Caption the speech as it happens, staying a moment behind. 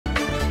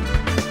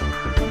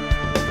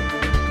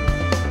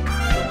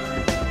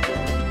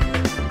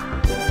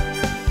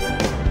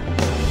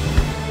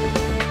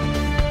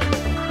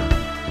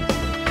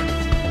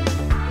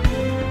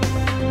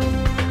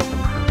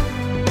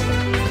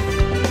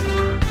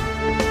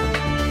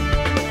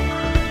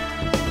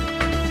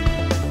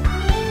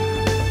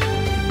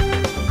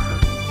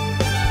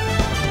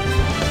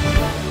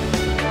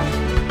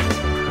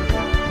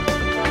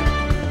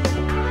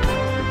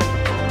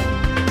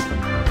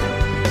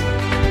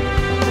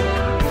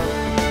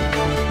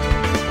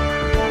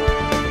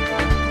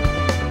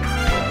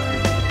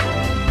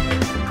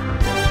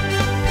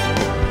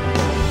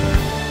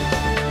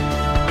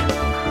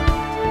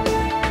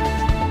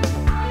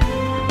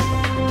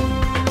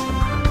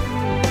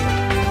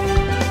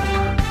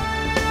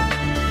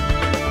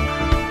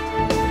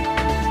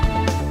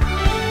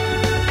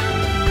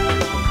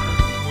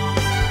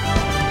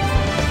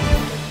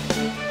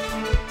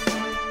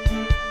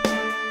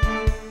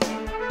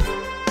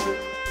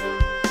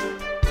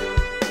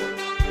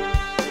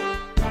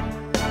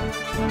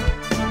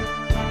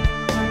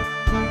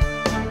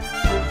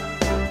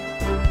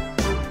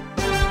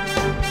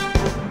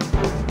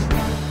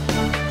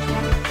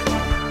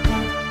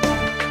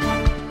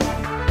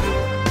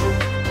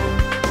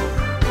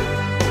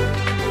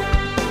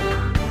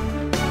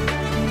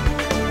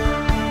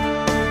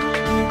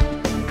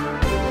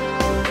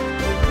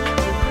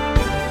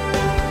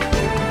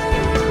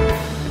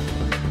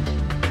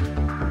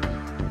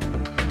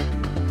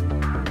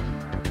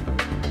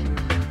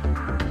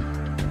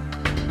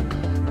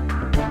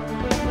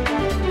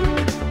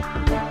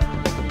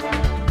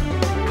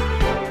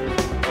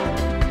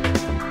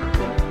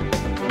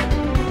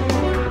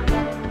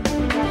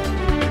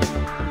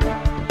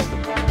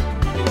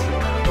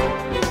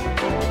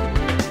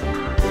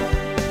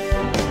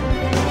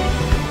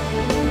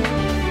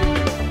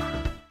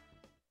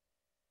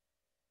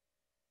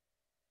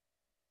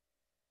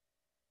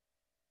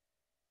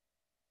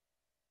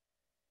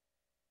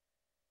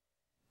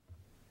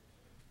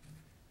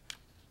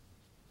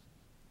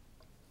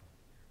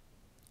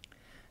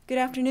Good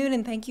afternoon,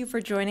 and thank you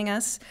for joining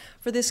us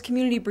for this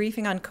community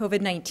briefing on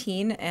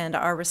COVID-19 and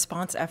our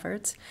response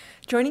efforts.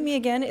 Joining me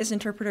again is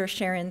interpreter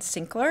Sharon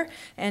Sinkler.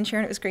 And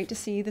Sharon, it was great to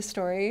see the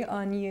story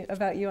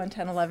about you on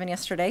 10/11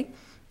 yesterday.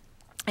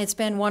 It's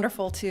been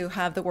wonderful to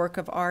have the work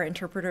of our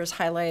interpreters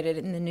highlighted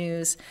in the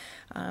news.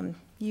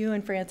 You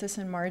and Francis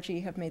and Margie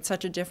have made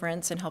such a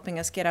difference in helping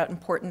us get out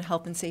important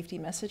health and safety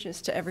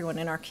messages to everyone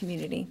in our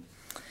community.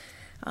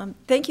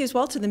 Thank you as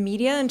well to the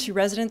media and to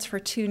residents for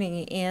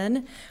tuning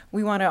in.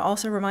 We want to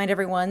also remind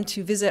everyone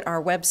to visit our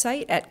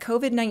website at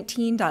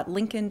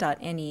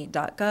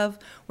covid19.lincoln.ne.gov,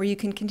 where you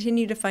can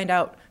continue to find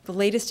out the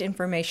latest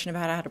information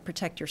about how to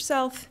protect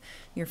yourself,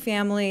 your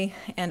family,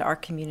 and our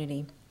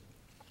community.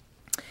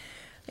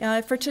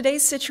 For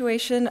today's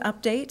situation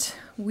update,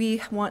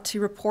 we want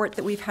to report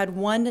that we've had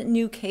one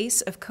new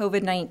case of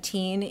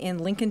COVID-19 in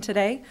Lincoln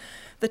today.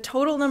 The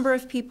total number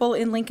of people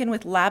in Lincoln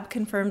with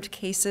lab-confirmed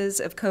cases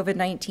of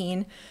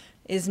COVID-19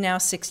 is now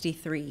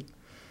 63.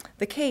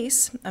 The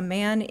case, a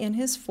man in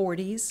his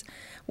 40s,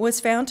 was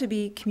found to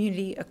be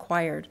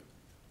community-acquired.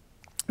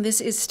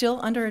 This is still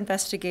under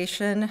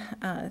investigation.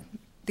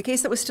 The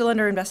case that was still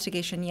under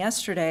investigation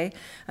yesterday,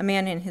 a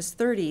man in his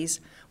 30s,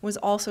 was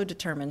also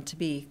determined to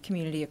be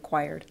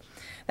community-acquired.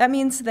 That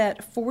means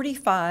that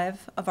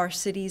 45 of our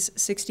city's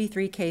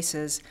 63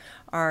 cases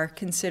are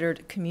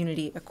considered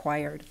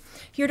community-acquired.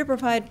 Here to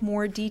provide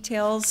more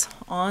details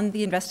on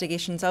the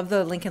investigations of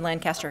the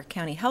Lincoln-Lancaster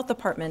County Health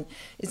Department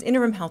is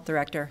Interim Health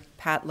Director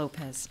Pat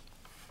Lopez.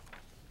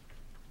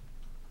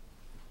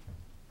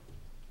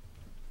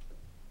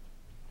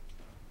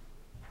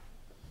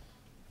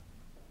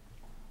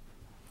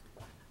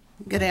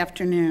 Good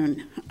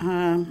afternoon.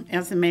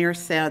 As the mayor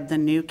said, the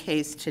new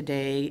case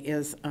today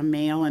is a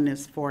male in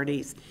his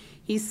 40s.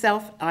 He's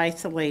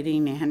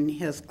self-isolating and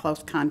his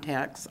close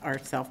contacts are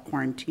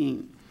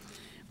self-quarantined.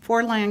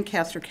 4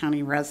 Lancaster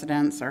County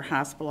residents are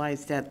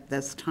hospitalized at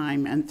this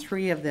time and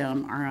 3 of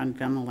them are on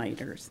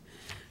ventilators.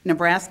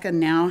 Nebraska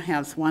now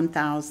has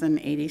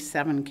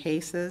 1,087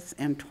 cases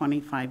and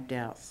 25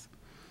 deaths.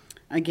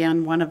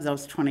 Again, one of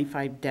those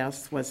 25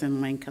 deaths was in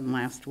Lincoln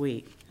last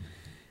week.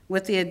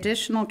 With the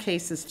additional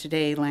cases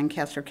today,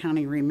 Lancaster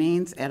County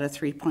remains at a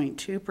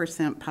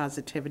 3.2%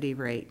 positivity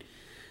rate.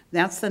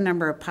 That's the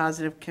number of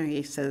positive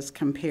cases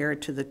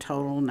compared to the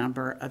total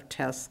number of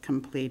tests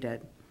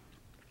completed.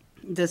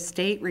 The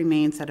state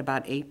remains at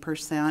about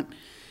 8%,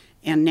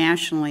 and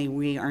nationally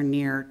we are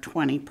near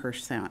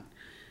 20%.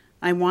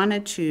 I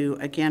wanted to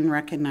again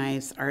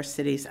recognize our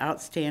city's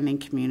outstanding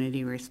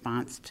community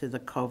response to the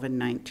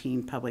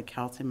COVID-19 public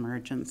health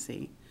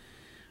emergency.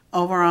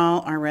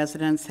 Overall, our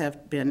residents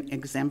have been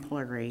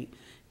exemplary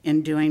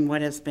in doing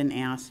what has been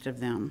asked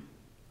of them.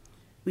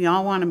 We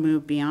all want to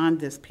move beyond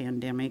this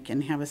pandemic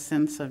and have a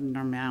sense of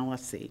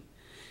normalcy.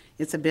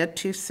 It's a bit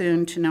too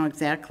soon to know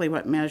exactly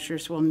what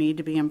measures will need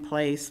to be in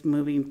place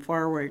moving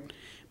forward,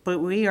 but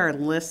we are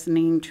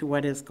listening to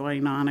what is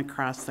going on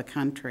across the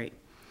country.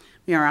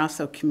 We are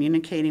also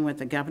communicating with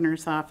the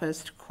governor's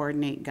office to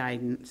coordinate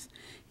guidance,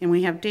 and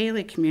we have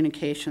daily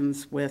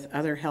communications with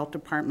other health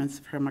departments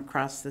from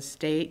across the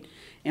state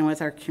and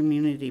with our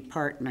community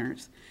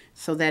partners,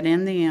 so that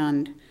in the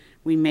end,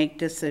 we make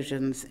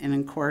decisions in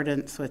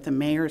accordance with the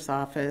mayor's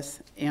office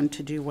and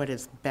to do what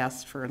is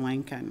best for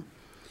Lincoln.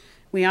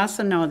 We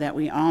also know that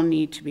we all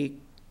need to be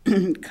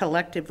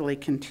collectively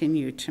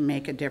continue to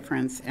make a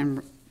difference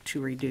and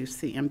to reduce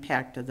the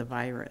impact of the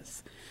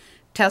virus.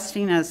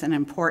 Testing is an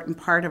important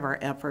part of our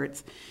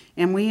efforts,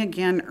 and we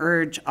again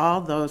urge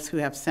all those who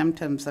have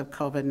symptoms of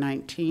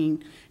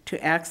COVID-19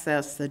 to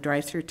access the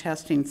drive-through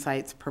testing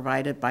sites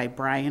provided by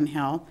Bryan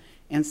Health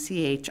and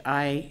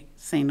CHI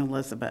St.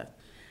 Elizabeth.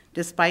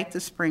 Despite the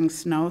spring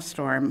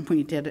snowstorm,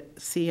 we did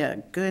see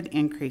a good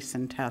increase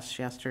in tests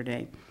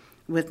yesterday,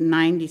 with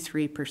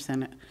 93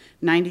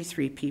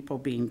 people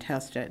being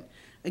tested.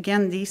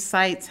 Again, these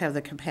sites have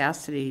the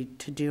capacity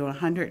to do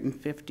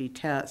 150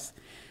 tests,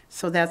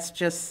 so that's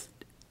just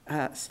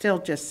still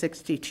just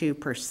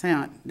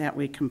 62% that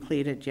we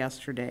completed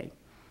yesterday.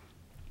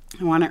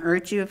 I want to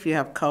urge you, if you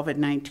have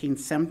COVID-19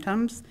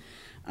 symptoms,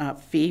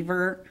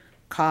 fever,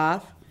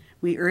 cough,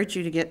 we urge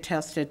you to get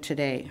tested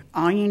today.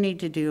 All you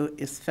need to do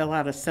is fill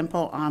out a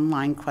simple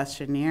online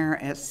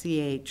questionnaire at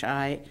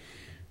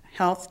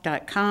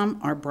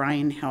chihealth.com or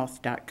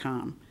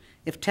bryanhealth.com.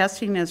 If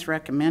testing is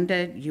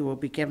recommended, you will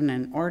be given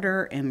an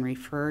order and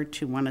referred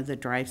to one of the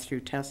drive-through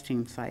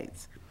testing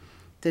sites.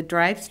 The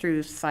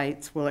drive-through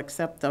sites will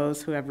accept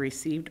those who have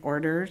received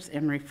orders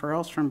and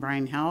referrals from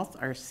Bryan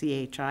Health or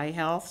CHI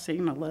Health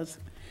St.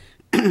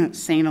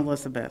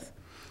 Elizabeth.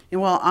 It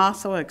will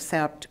also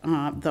accept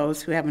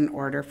those who have an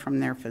order from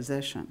their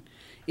physician.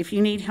 If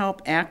you need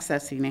help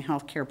accessing a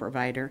healthcare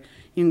provider,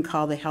 you can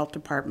call the health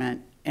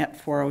department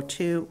at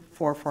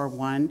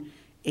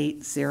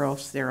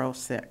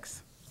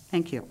 402-441-8006.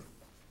 Thank you.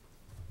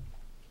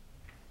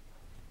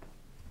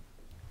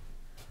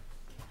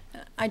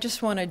 I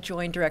just want to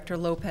join Director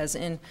Lopez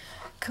in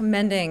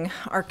commending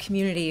our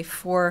community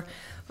for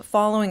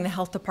following the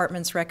health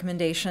department's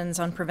recommendations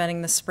on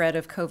preventing the spread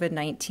of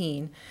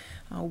COVID-19.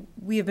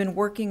 We have been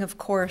working, of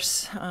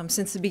course,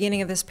 since the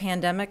beginning of this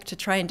pandemic to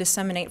try and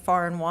disseminate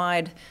far and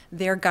wide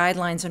their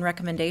guidelines and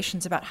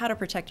recommendations about how to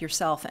protect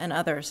yourself and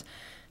others.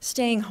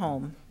 Staying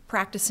home,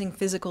 practicing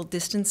physical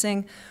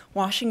distancing,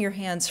 washing your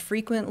hands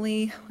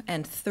frequently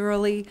and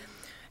thoroughly,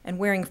 and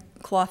wearing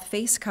cloth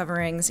face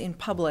coverings in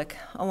public,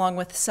 along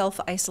with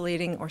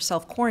self-isolating or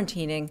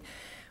self-quarantining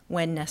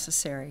when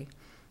necessary.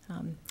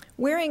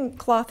 Wearing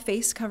cloth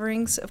face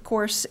coverings, of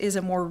course, is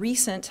a more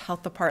recent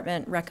health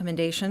department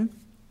recommendation.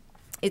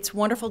 It's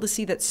wonderful to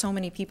see that so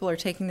many people are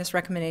taking this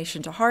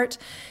recommendation to heart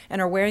and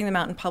are wearing them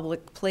out in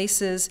public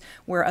places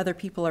where other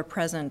people are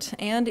present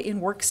and in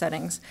work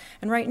settings.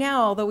 And right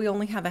now, although we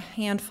only have a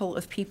handful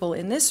of people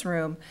in this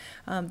room,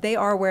 they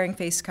are wearing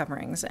face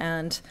coverings.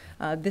 And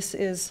this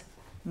is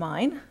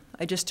mine.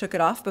 I just took it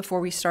off before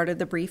we started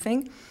the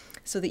briefing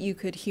so that you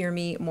could hear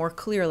me more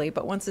clearly.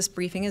 But once this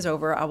briefing is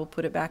over, I will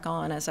put it back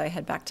on as I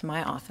head back to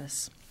my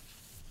office.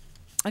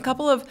 A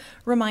couple of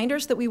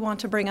reminders that we want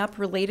to bring up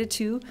related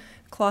to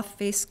cloth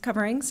face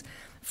coverings.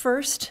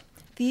 First,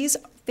 these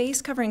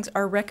face coverings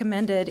are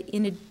recommended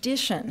in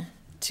addition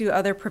to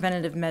other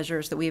preventative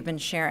measures that we have been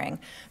sharing.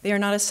 They are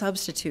not a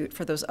substitute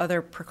for those other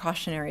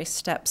precautionary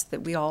steps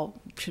that we all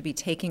should be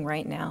taking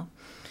right now.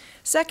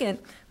 Second,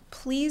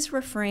 please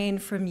refrain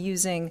from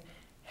using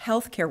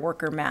healthcare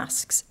worker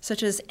masks,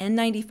 such as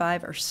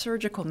N95 or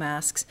surgical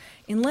masks,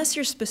 unless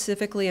you're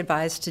specifically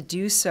advised to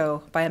do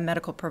so by a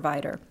medical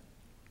provider.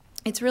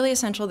 It's really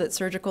essential that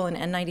surgical and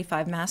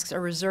N95 masks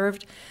are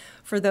reserved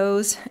for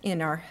those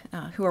in our,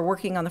 who are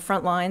working on the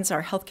front lines,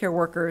 our healthcare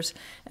workers,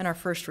 and our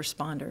first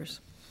responders.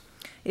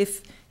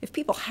 If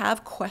people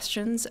have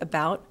questions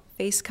about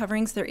face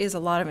coverings, there is a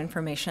lot of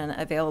information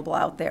available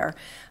out there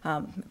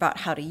about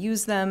how to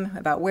use them,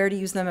 about where to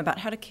use them, about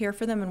how to care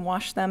for them and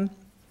wash them.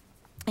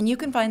 And you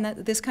can find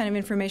this kind of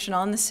information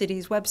on the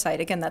city's website.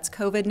 Again, that's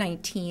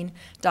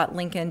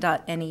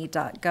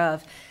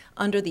covid19.lincoln.ne.gov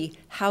under the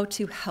How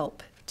to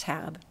Help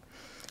tab.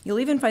 You'll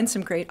even find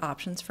some great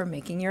options for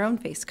making your own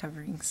face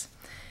coverings.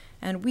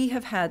 And we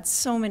have had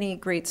so many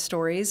great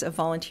stories of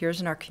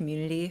volunteers in our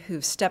community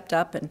who've stepped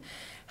up and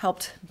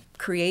helped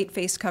create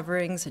face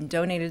coverings and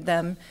donated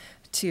them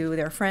to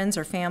their friends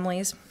or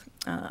families.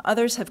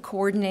 Others have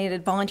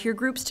coordinated volunteer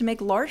groups to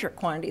make larger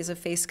quantities of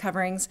face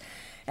coverings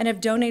and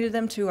have donated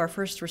them to our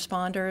first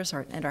responders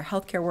and our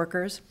healthcare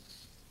workers.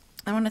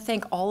 I want to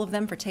thank all of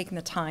them for taking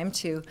the time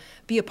to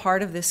be a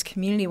part of this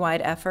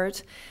community-wide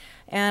effort.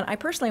 And I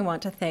personally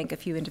want to thank a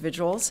few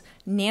individuals: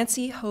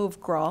 Nancy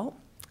Hove-Grahl,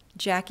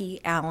 Jackie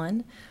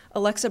Allen,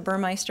 Alexa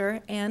Burmeister,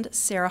 and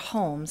Sarah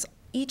Holmes,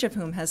 each of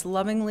whom has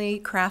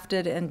lovingly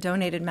crafted and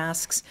donated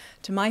masks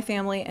to my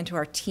family and to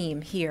our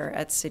team here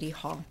at City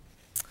Hall.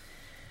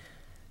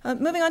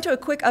 Moving on to a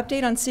quick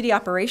update on city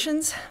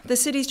operations. The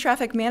city's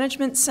Traffic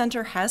Management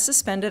Center has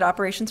suspended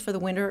operations for the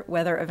winter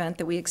weather event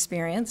that we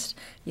experienced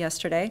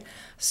yesterday.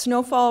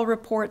 Snowfall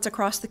reports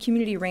across the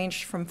community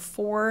ranged from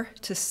 4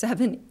 to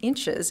 7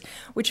 inches,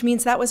 which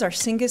means that was our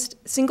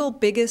single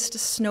biggest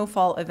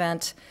snowfall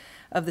event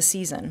of the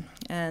season.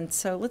 And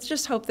so let's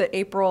just hope that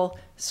April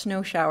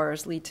snow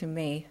showers lead to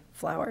May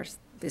flowers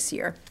this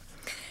year.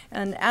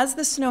 And as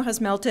the snow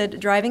has melted,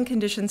 driving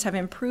conditions have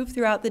improved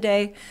throughout the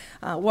day.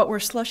 What were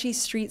slushy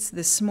streets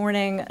this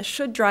morning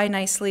should dry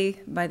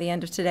nicely by the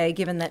end of today,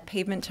 given that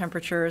pavement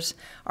temperatures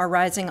are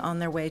rising on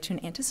their way to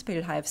an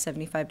anticipated high of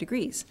 75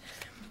 degrees.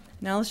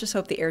 Now let's just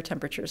hope the air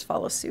temperatures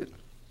follow suit.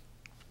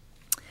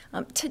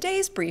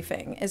 Today's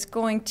briefing is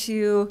going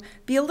to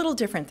be a little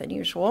different than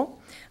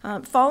usual.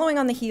 Following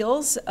on the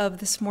heels of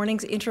this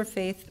morning's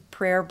interfaith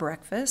prayer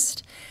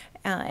breakfast,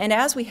 and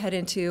as we head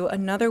into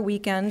another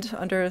weekend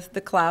under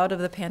the cloud of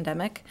the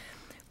pandemic,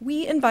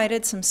 we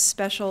invited some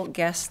special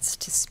guests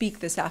to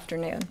speak this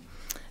afternoon.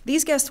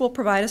 These guests will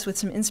provide us with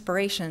some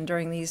inspiration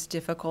during these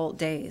difficult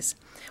days.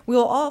 We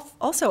will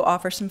also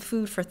offer some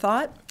food for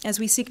thought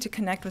as we seek to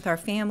connect with our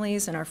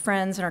families and our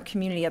friends and our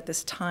community at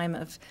this time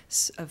of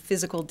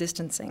physical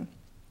distancing.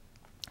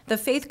 The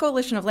Faith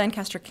Coalition of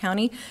Lancaster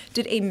County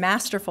did a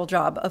masterful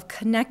job of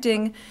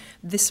connecting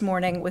this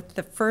morning with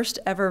the first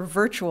ever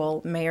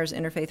virtual Mayor's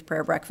Interfaith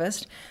Prayer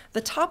Breakfast.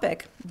 The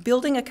topic,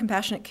 building a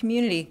compassionate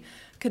community,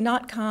 could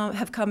not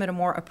have come at a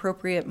more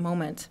appropriate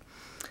moment.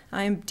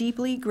 I am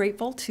deeply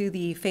grateful to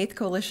the Faith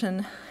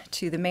Coalition,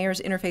 to the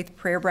Mayor's Interfaith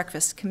Prayer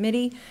Breakfast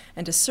Committee,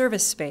 and to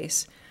Service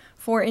Space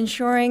for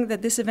ensuring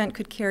that this event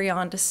could carry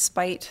on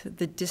despite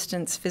the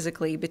distance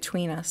physically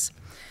between us.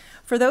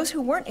 For those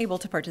who weren't able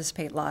to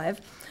participate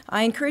live,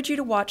 I encourage you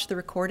to watch the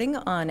recording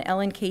on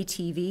LNK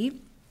TV,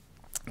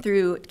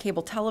 through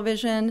cable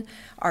television,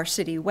 our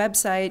city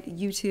website,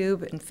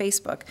 YouTube, and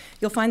Facebook.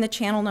 You'll find the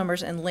channel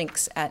numbers and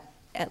links at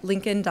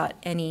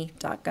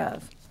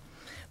lincoln.ne.gov.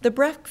 The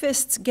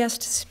breakfast's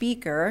guest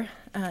speaker,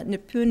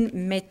 Nipun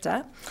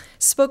Mehta,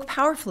 spoke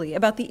powerfully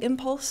about the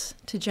impulse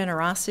to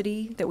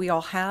generosity that we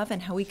all have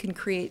and how we can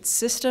create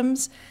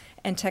systems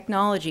and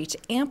technology to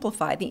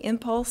amplify the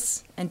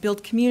impulse and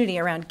build community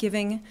around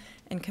giving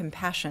and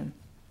compassion.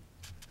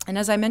 And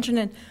as I mentioned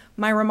in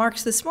my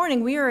remarks this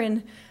morning, we are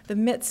in the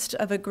midst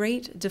of a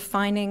great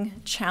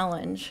defining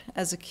challenge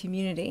as a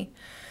community.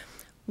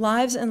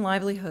 Lives and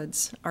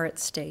livelihoods are at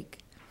stake.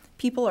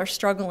 People are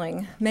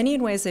struggling, many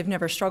in ways they've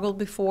never struggled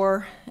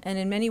before, and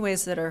in many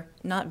ways that are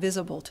not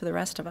visible to the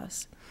rest of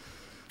us.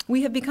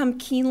 We have become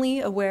keenly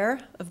aware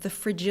of the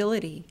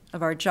fragility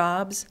of our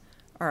jobs,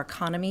 our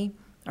economy,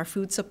 our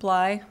food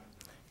supply,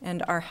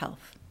 and our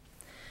health.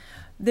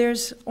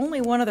 There's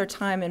only one other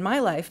time in my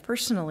life,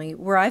 personally,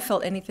 where I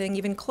felt anything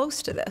even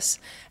close to this.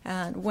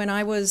 And when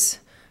I was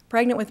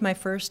pregnant with my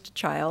first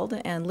child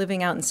and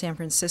living out in San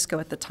Francisco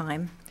at the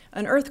time,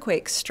 an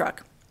earthquake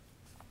struck.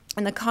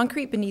 And the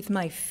concrete beneath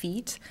my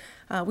feet,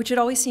 which had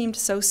always seemed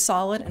so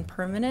solid and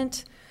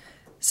permanent,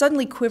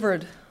 suddenly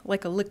quivered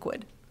like a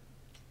liquid.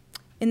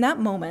 In that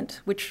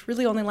moment, which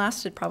really only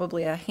lasted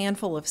probably a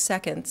handful of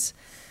seconds,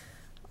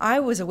 I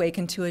was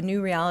awakened to a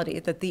new reality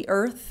that the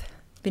earth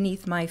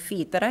beneath my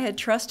feet, that I had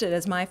trusted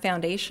as my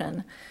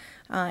foundation,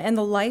 and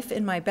the life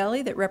in my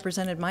belly that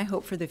represented my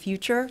hope for the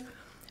future,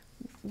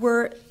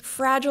 were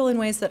fragile in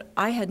ways that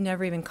I had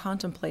never even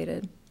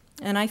contemplated.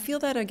 And I feel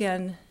that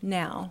again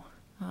now,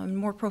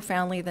 more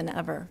profoundly than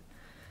ever.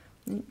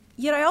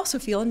 Yet I also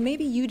feel, and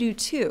maybe you do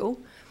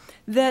too,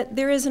 that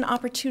there is an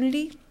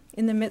opportunity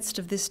in the midst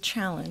of this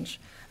challenge,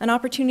 an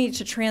opportunity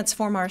to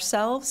transform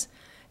ourselves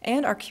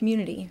and our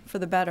community for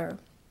the better.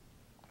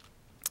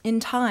 In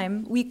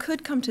time, we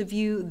could come to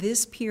view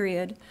this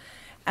period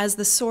as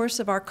the source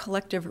of our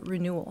collective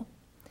renewal,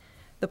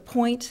 the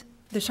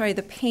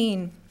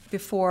pain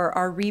before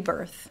our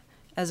rebirth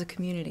as a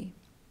community.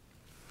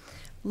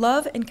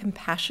 Love and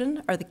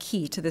compassion are the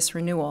key to this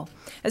renewal.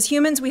 As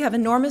humans, we have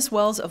enormous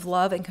wells of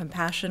love and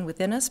compassion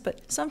within us,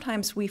 but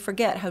sometimes we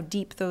forget how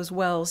deep those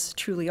wells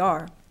truly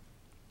are.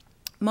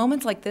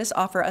 Moments like this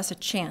offer us a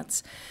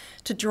chance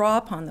to draw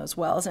upon those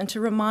wells and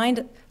to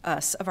remind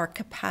us of our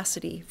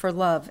capacity for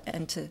love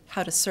and to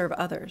how to serve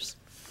others.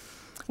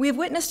 We have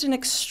witnessed an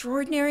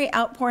extraordinary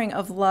outpouring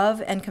of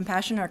love and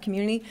compassion in our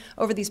community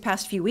over these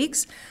past few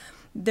weeks.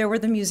 There were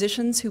the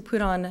musicians who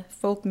put on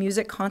folk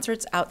music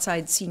concerts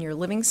outside senior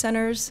living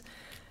centers,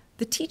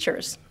 the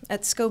teachers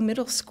at SCO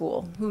Middle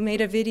School who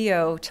made a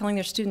video telling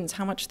their students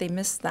how much they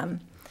missed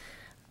them,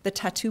 the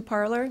tattoo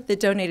parlor that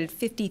donated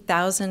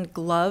 50,000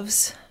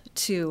 gloves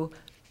to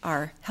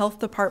our health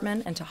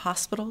department and to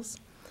hospitals,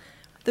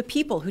 the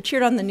people who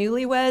cheered on the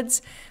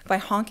newlyweds by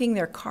honking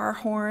their car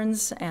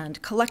horns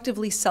and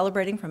collectively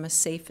celebrating from a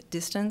safe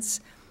distance,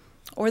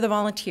 or the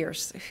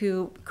volunteers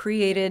who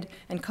created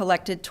and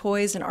collected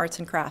toys and arts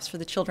and crafts for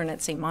the children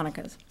at St.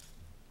 Monica's.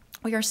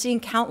 We are seeing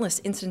countless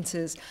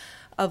instances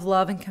of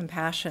love and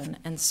compassion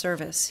and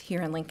service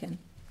here in Lincoln.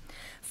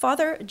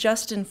 Father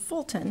Justin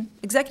Fulton,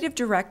 Executive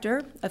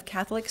Director of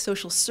Catholic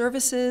Social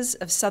Services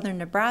of Southern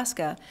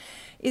Nebraska,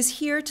 is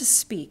here to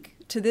speak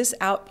to this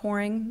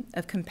outpouring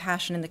of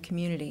compassion in the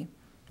community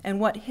and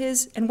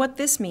what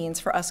this means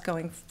for us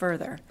going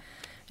further.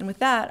 And with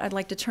that, I'd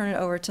like to turn it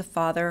over to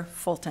Father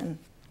Fulton.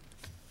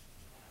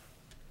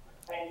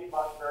 Thank you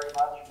very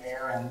much,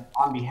 Mayor. And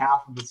on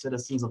behalf of the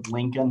citizens of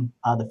Lincoln,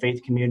 the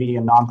faith community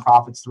and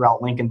nonprofits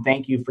throughout Lincoln,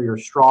 thank you for your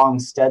strong,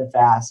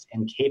 steadfast,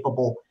 and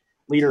capable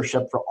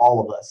leadership for all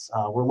of us.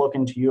 We're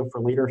looking to you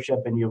for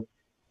leadership, and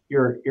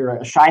you're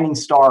a shining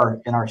star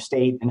in our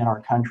state and in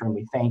our country, and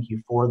we thank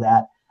you for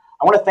that.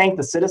 I want to thank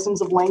the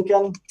citizens of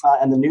Lincoln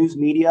and the news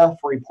media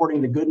for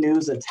reporting the good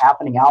news that's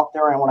happening out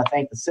there. And I want to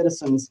thank the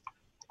citizens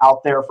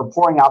out there for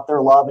pouring out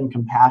their love and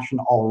compassion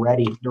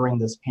already during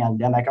this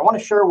pandemic. I want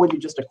to share with you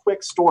just a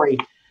quick story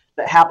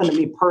that happened to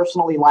me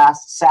personally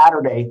last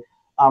Saturday,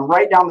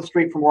 right down the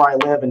street from where I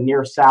live in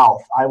near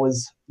South. I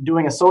was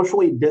doing a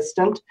socially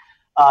distant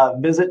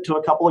visit to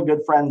a couple of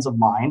good friends of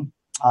mine,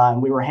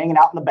 and we were hanging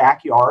out in the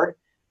backyard,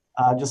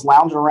 just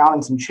lounging around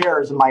in some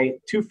chairs. And my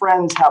two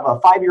friends have a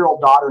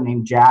 5-year-old daughter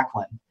named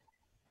Jacqueline.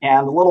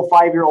 And the little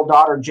 5-year-old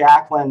daughter,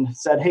 Jacqueline,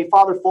 said, "Hey,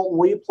 Father Fulton,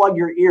 will you plug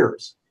your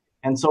ears?"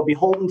 And so,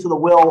 beholden to the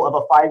will of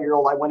a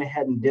 5-year-old, I went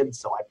ahead and did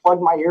so. I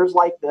plugged my ears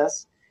like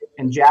this,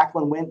 and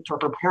Jacqueline went to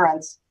her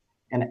parents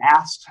and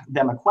asked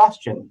them a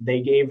question.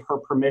 They gave her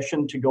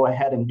permission to go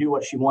ahead and do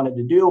what she wanted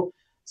to do.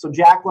 So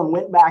Jacqueline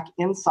went back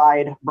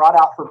inside, brought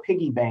out her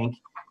piggy bank,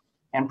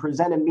 and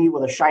presented me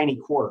with a shiny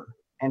quarter.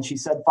 And she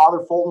said,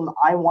 "Father Fulton,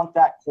 I want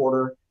that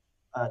quarter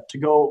to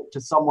go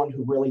to someone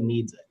who really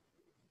needs it."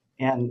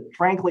 And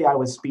frankly, I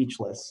was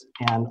speechless.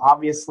 And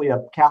obviously,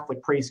 a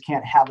Catholic priest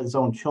can't have his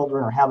own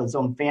children or have his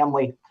own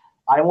family.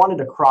 I wanted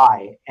to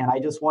cry, and I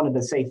just wanted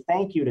to say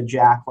thank you to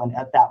Jacqueline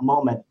at that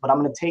moment. But I'm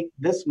going to take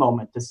this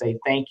moment to say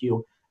thank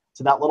you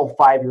to that little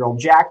 5-year-old.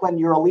 Jacqueline,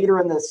 you're a leader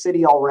in this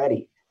city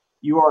already.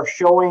 You are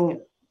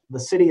showing the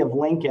city of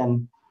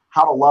Lincoln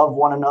how to love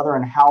one another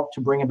and how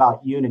to bring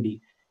about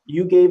unity.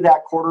 You gave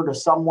that quarter to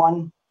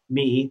someone,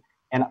 me,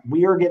 and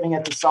we are giving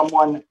it to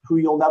someone who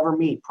you'll never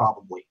meet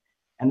probably.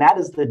 And that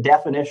is the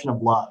definition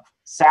of love,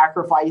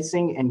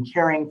 sacrificing and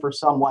caring for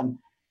someone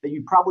that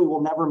you probably will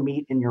never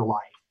meet in your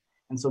life.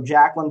 And so,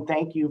 Jacqueline,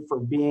 thank you for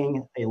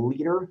being a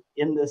leader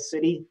in this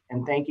city,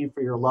 and thank you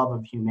for your love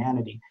of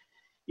humanity.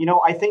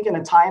 I think in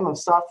a time of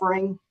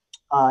suffering,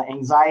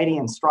 anxiety,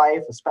 and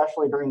strife,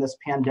 especially during this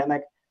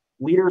pandemic,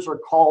 leaders are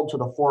called to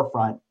the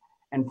forefront.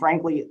 And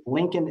frankly,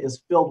 Lincoln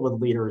is filled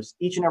with leaders.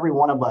 Each and every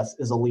one of us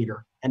is a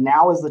leader. And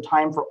now is the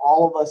time for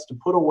all of us to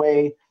put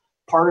away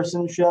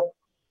partisanship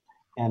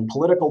and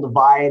political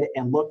divide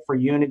and look for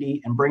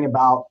unity and bring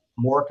about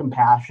more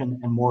compassion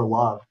and more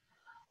love.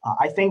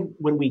 I think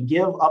when we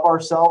give of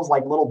ourselves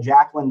like little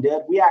Jacqueline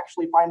did, we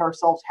actually find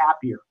ourselves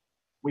happier.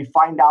 We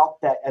find out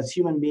that as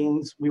human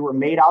beings, we were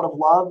made out of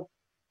love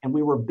and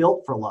we were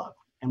built for love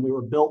and we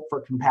were built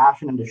for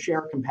compassion and to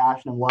share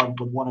compassion and love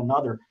with one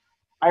another.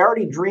 I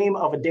already dream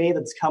of a day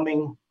that's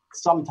coming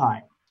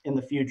sometime in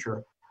the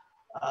future.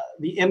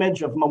 The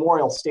image of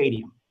Memorial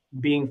Stadium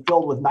being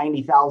filled with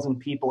 90,000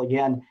 people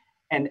again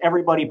and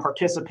everybody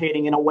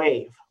participating in a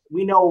wave.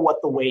 We know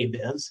what the wave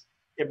is.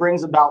 It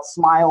brings about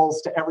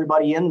smiles to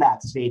everybody in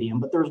that stadium.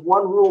 But there's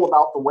one rule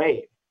about the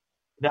wave,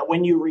 that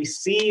when you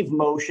receive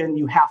motion,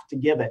 you have to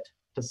give it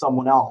to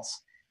someone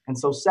else. And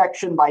so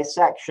section by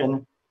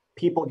section,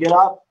 people get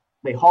up,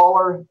 they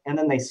holler, and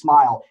then they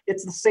smile.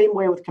 It's the same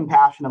way with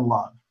compassion and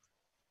love.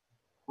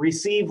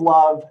 Receive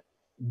love,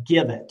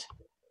 give it.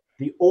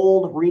 The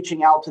old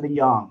reaching out to the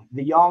young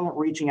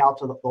reaching out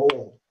to the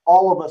old,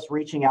 all of us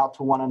reaching out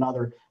to one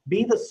another.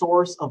 Be the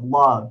source of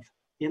love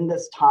in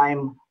this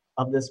time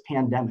of this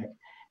pandemic.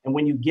 And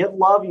when you give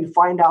love, you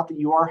find out that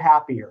you are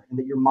happier and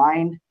that your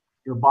mind,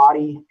 your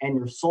body, and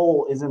your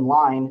soul is in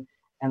line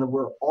and that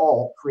we're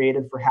all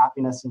created for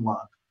happiness and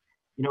love.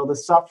 The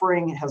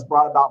suffering has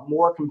brought about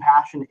more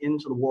compassion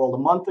into the world. A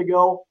month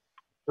ago,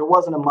 there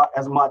wasn't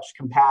as much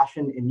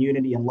compassion and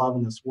unity and love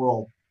in this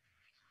world.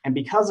 And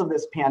because of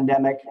this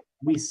pandemic,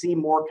 we see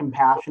more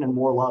compassion and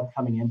more love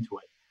coming into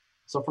it.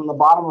 So from the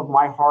bottom of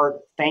my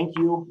heart, thank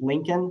you,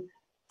 Lincoln,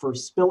 for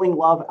spilling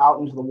love out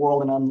into the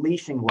world and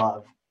unleashing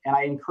love. And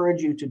I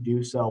encourage you to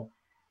do so.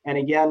 And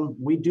again,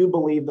 we do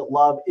believe that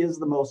love is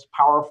the most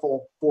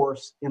powerful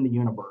force in the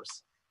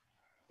universe.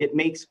 It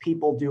makes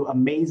people do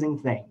amazing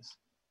things.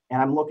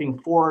 And I'm looking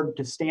forward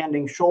to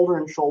standing shoulder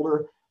to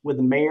shoulder with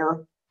the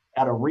mayor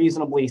at a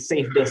reasonably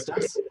safe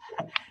distance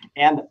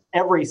and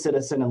every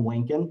citizen in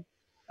Lincoln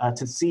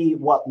to see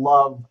what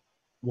love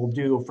will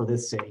do for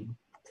this city.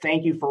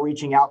 Thank you for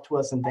reaching out to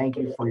us and thank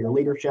you for your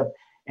leadership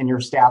and your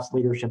staff's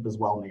leadership as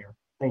well, Mayor.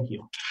 Thank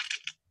you.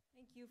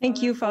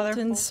 Thank you, Father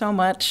Fulton, so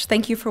much.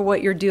 Thank you for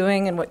what you're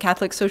doing and what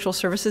Catholic Social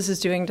Services is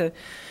doing to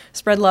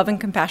spread love and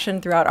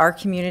compassion throughout our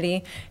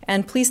community.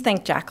 And please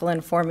thank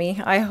Jacqueline for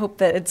me. I hope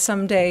that it's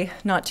someday,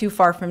 not too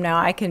far from now,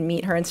 I can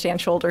meet her and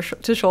stand shoulder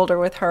to shoulder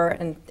with her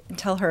and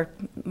tell her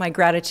my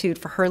gratitude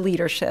for her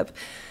leadership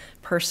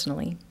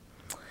personally.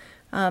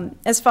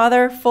 As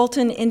Father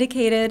Fulton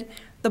indicated,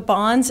 the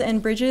bonds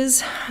and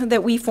bridges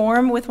that we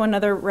form with one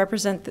another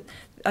represent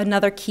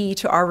another key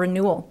to our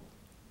renewal.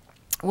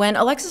 When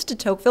Alexis de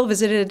Tocqueville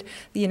visited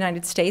the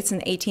United States in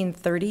the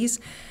 1830s,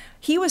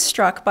 he was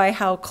struck by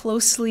how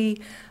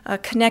closely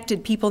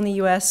connected people in the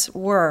U.S.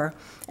 were,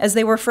 as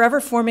they were forever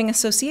forming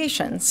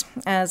associations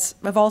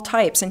of all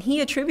types, and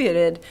he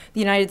attributed the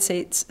United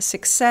States'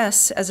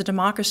 success as a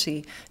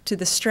democracy to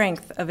the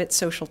strength of its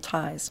social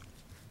ties.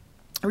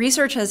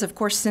 Research has, of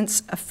course,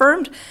 since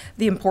affirmed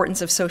the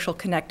importance of social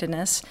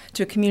connectedness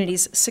to a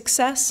community's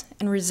success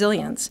and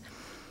resilience.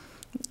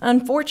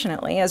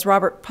 Unfortunately, as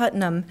Robert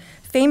Putnam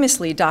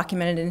famously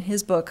documented in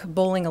his book,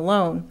 Bowling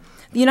Alone,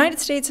 the United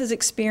States has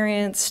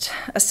experienced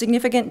a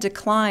significant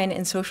decline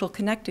in social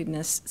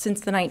connectedness since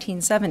the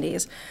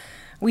 1970s.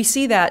 We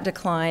see that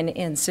decline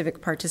in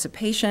civic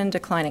participation,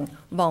 declining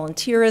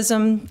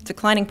volunteerism,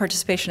 declining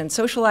participation in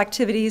social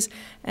activities,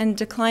 and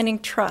declining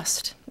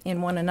trust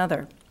in one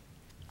another.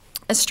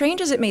 As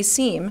strange as it may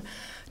seem,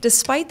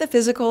 despite the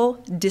physical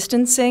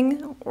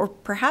distancing, or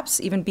perhaps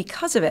even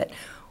because of it,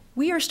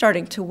 we are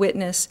starting to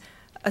witness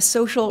a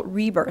social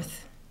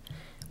rebirth.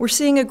 We're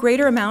seeing a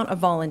greater amount of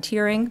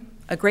volunteering,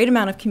 a great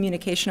amount of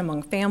communication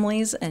among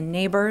families and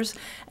neighbors,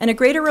 and a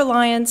greater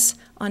reliance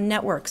on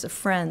networks of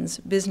friends,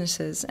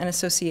 businesses, and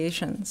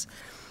associations.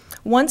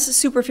 Once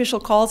superficial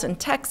calls and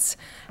texts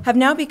have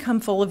now become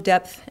full of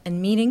depth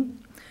and meaning.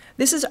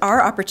 This is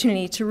our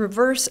opportunity to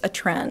reverse a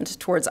trend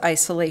towards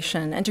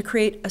isolation and to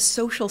create a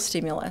social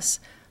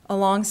stimulus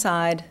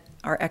alongside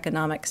our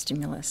economic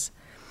stimulus.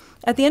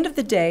 At the end of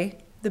the day,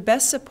 the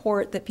best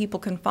support that people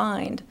can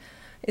find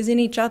is in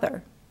each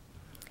other.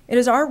 It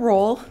is our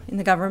role in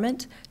the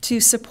government to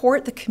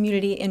support the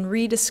community in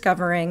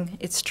rediscovering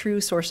its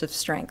true source of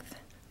strength,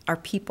 our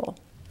people.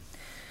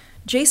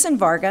 Jason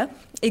Varga,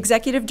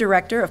 Executive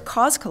Director of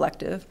Cause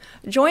Collective,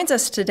 joins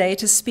us today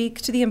to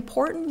speak to the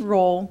important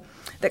role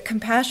that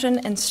compassion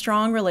and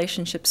strong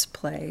relationships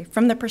play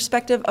from the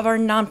perspective of our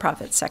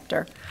nonprofit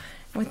sector.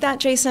 And with that,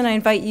 Jason, I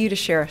invite you to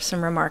share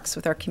some remarks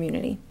with our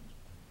community.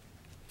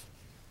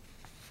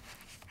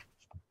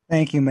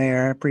 Thank you,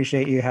 Mayor. I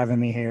appreciate you having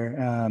me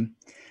here.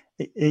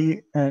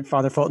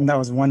 Father Fulton, that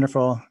was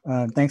wonderful.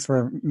 Thanks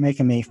for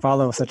making me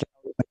follow such a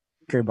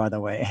speaker, by the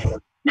way.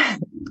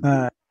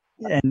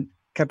 And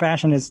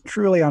compassion is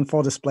truly on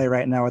full display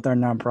right now with our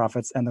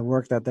nonprofits and the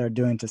work that they're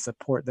doing to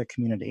support the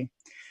community.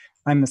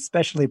 I'm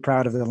especially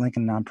proud of the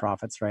Lincoln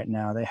nonprofits right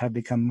now. They have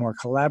become more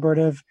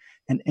collaborative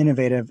and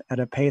innovative at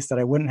a pace that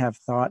I wouldn't have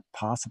thought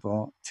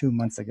possible 2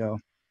 months ago.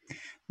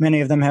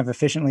 Many of them have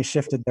efficiently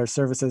shifted their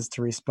services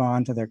to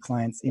respond to their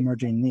clients'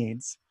 emerging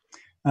needs.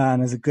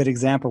 And as a good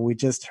example, we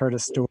just heard a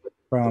story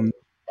from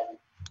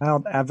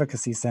Child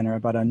Advocacy Center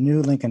about a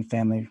new Lincoln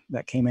family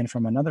that came in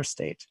from another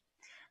state.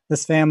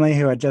 This family,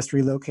 who had just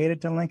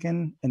relocated to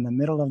Lincoln in the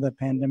middle of the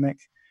pandemic,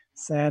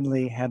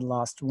 sadly had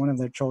lost one of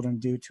their children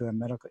due to a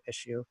medical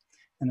issue.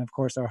 And of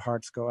course, our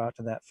hearts go out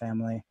to that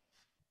family.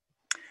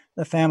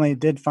 The family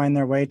did find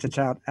their way to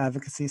Child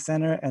Advocacy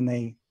Center, and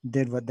they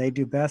did what they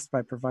do best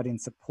by providing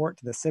support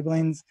to the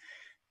siblings.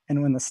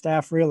 And when the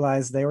staff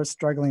realized they were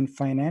struggling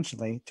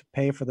financially to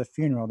pay for the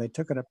funeral, they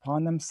took it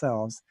upon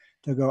themselves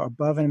to go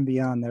above and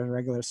beyond their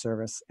regular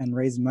service and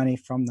raise money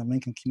from the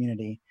Lincoln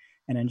community.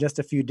 And in just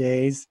a few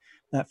days,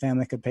 that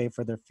family could pay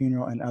for their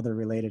funeral and other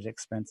related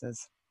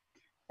expenses.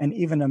 And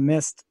even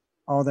amidst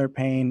all their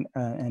pain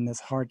and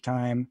this hard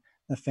time,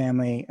 the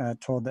family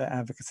told the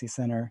Advocacy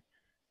Center,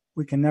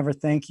 "We can never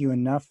thank you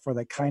enough for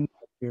the kindness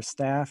of your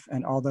staff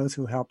and all those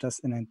who helped us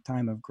in a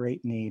time of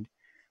great need.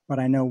 But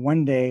I know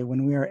one day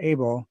when we are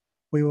able,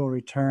 we will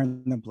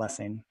return the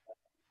blessing."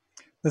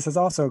 This is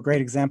also a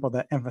great example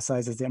that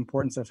emphasizes the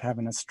importance of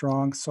having a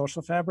strong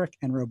social fabric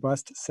and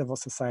robust civil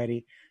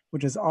society,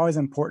 which is always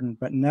important,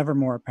 but never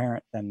more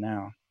apparent than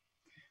now.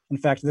 In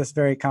fact, this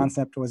very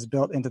concept was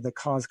built into the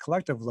Cause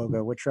Collective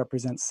logo, which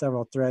represents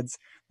several threads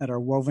that are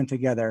woven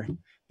together,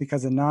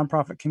 because the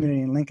nonprofit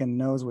community in Lincoln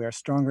knows we are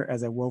stronger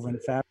as a woven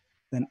fabric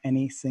than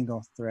any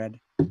single thread.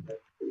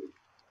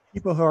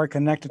 People who are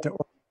connected to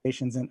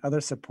organizations and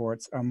other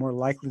supports are more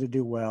likely to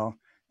do well,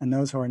 and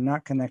those who are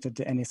not connected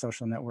to any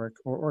social network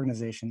or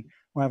organization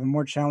will have a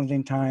more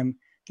challenging time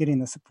getting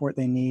the support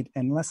they need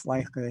and less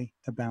likely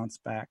to bounce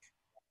back.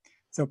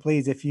 So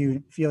please, if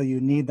you feel you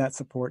need that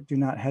support, do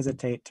not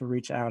hesitate to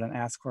reach out and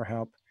ask for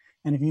help.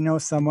 And if you know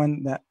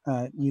someone that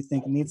you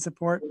think needs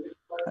support,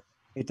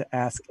 to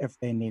ask if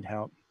they need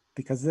help,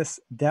 because this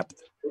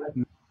depth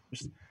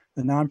matters.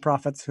 The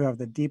nonprofits who have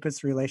the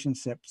deepest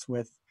relationships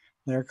with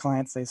their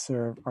clients they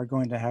serve are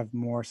going to have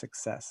more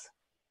success.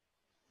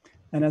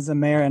 And as the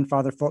mayor and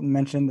Father Fulton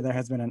mentioned, there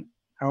has been an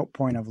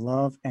outpouring of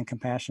love and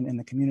compassion in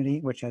the community,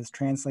 which has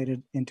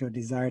translated into a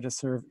desire to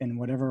serve in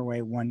whatever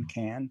way one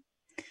can.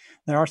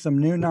 There are some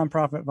new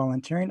nonprofit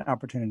volunteering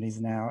opportunities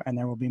now, and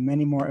there will be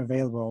many more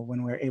available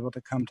when we're able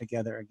to come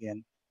together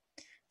again.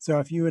 So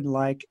if you would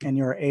like and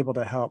you're able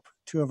to help,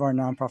 2 of our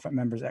nonprofit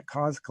members at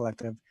Cause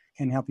Collective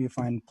can help you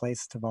find a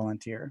place to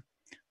volunteer.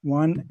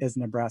 1 is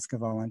Nebraska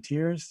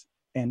Volunteers,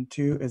 and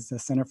 2 is the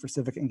Center for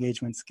Civic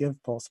Engagement's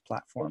Give Pulse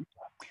platform.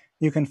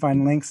 You can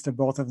find links to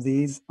both of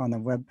these on the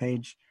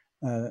webpage,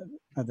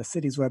 of the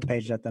city's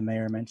webpage that the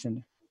mayor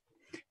mentioned,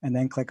 and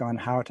then click on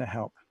How to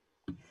Help.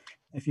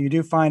 If you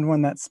do find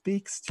one that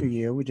speaks to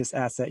you, we just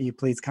ask that you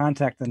please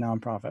contact the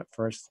nonprofit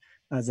first,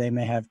 as they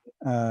may have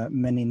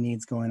many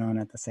needs going on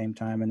at the same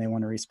time, and they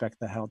want to respect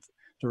the health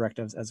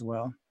directives as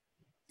well.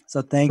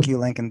 So thank you,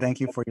 Lincoln. Thank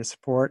you for your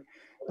support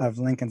of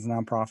Lincoln's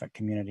nonprofit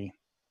community.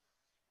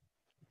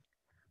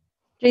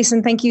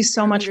 Jason, thank you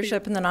so much for your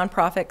leadership in the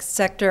nonprofit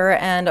sector,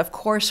 and of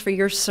course for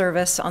your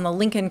service on the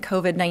Lincoln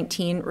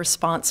COVID-19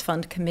 Response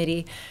Fund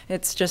Committee.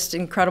 It's just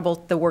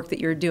incredible the work that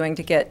you're doing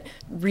to get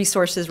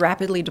resources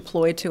rapidly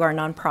deployed to our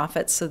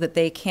nonprofits so that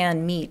they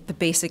can meet the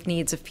basic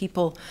needs of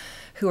people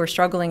who are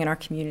struggling in our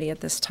community at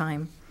this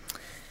time.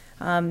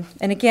 And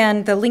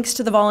again, the links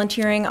to the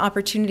volunteering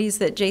opportunities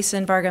that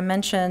Jason Varga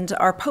mentioned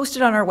are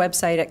posted on our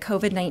website at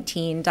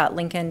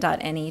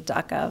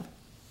covid19.lincoln.ne.gov.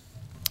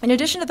 In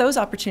addition to those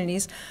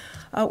opportunities,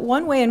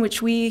 one way in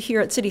which we here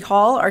at City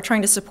Hall are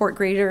trying to support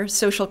greater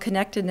social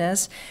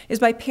connectedness is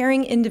by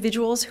pairing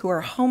individuals who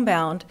are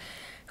homebound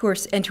who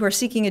are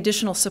seeking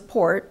additional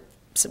support,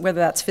 whether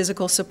that's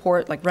physical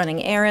support like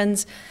running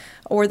errands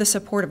or the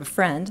support of a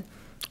friend.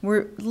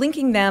 We're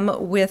linking them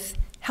with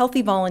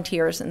healthy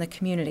volunteers in the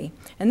community.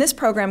 And this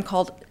program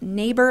called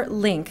Neighbor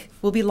Link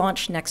will be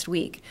launched next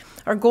week.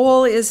 Our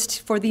goal is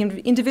for the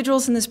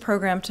individuals in this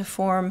program to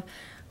form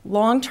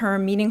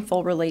long-term,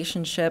 meaningful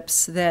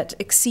relationships that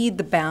exceed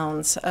the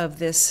bounds of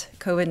this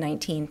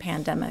COVID-19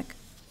 pandemic.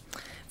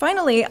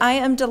 Finally, I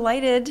am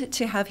delighted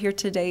to have here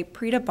today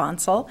Preeta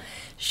Bansal.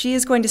 She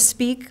is going to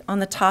speak on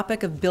the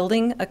topic of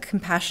building a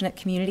compassionate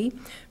community.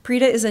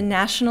 Preeta is a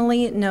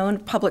nationally known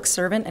public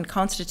servant and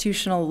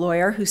constitutional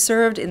lawyer who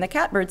served in the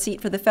catbird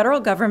seat for the federal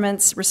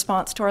government's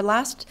response to our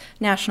last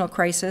national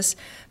crisis,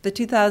 the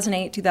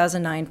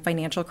 2008-2009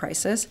 financial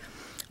crisis,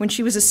 when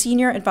she was a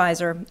senior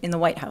advisor in the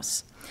White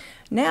House.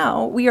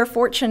 Now, we are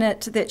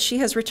fortunate that she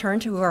has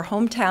returned to her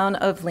hometown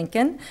of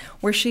Lincoln,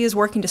 where she is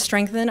working to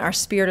strengthen our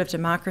spirit of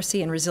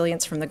democracy and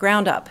resilience from the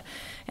ground up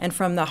and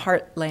from the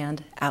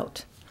heartland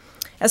out.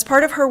 As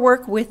part of her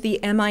work with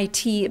the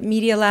MIT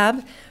Media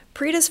Lab,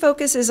 Preeta's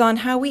focus is on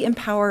how we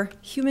empower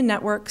human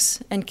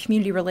networks and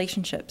community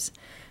relationships.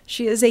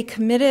 She is a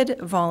committed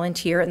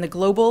volunteer in the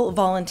global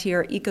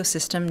volunteer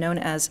ecosystem known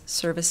as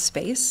Service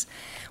Space,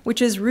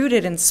 which is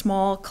rooted in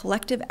small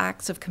collective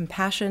acts of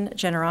compassion,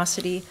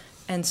 generosity,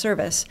 and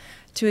service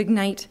to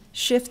ignite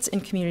shifts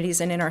in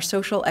communities and in our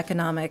social,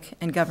 economic,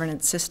 and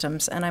governance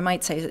systems. And I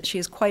might say that she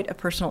is quite a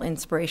personal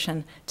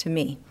inspiration to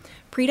me.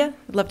 Preeta,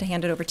 I'd love to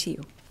hand it over to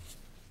you.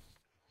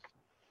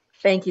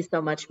 Thank you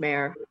so much,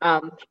 Mayor.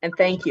 And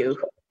thank you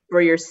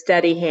for your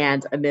steady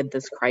hand amid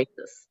this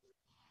crisis.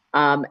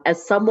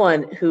 As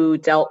someone who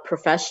dealt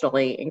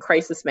professionally in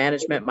crisis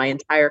management my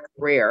entire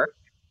career,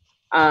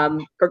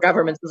 for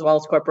governments as well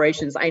as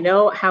corporations, I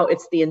know how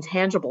it's the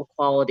intangible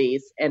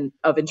qualities and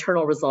of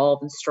internal resolve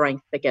and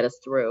strength that get us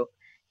through.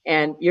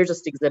 And you're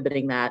just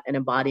exhibiting that and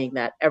embodying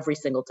that every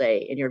single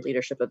day in your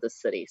leadership of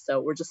this city.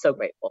 So we're just so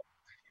grateful.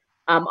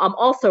 I'm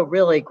also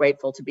really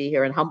grateful to be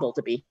here and humbled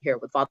to be here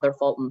with Father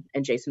Fulton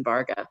and Jason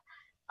Varga,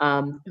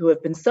 who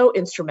have been so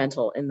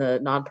instrumental in the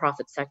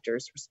nonprofit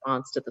sector's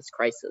response to this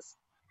crisis.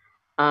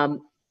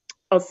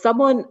 As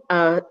someone,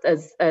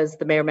 as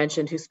the mayor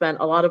mentioned, who spent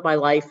a lot of my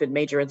life in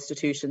major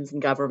institutions in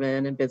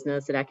government and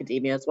business and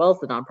academia, as well as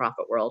the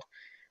nonprofit world,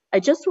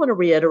 I just want to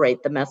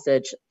reiterate the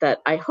message that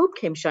I hope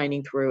came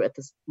shining through at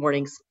this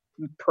morning's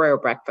prayer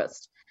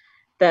breakfast,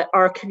 that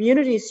our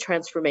community's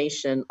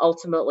transformation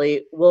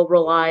ultimately will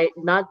rely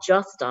not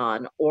just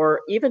on,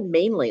 or even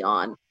mainly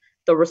on,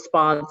 the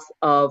response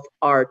of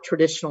our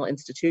traditional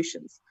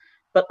institutions,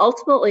 but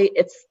ultimately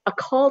it's a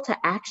call to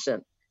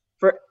action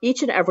for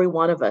each and every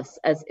one of us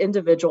as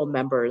individual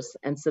members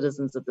and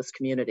citizens of this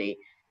community.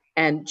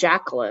 And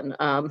Jacqueline,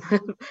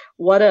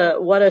 what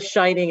a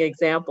shining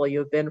example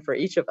you've been for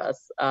each of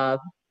us.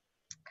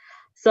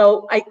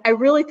 So I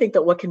really think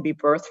that what can be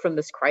birthed from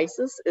this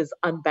crisis is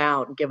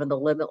unbound, given the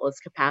limitless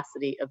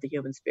capacity of the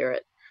human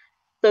spirit.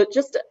 So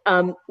just,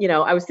 I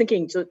was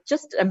thinking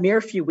just a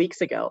mere few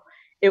weeks ago,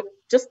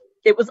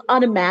 it was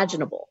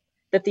unimaginable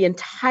that the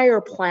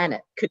entire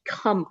planet could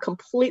come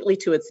completely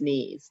to its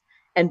knees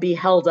and be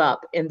held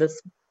up in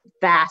this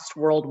vast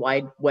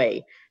worldwide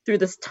way through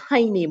this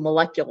tiny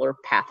molecular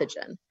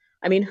pathogen.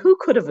 I mean, who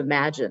could have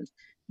imagined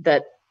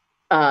that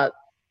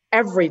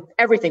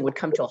everything would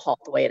come to a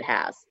halt the way it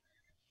has?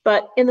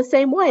 But in the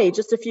same way,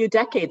 just a few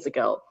decades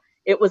ago,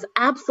 it was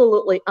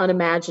absolutely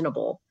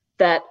unimaginable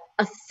that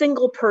a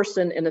single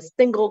person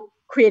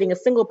creating a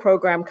single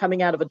program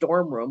coming out of a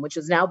dorm room, which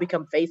has now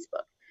become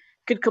Facebook,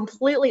 could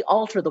completely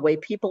alter the way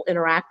people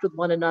interact with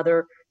one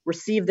another,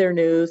 receive their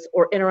news,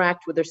 or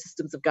interact with their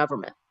systems of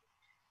government.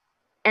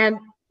 And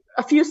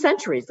a few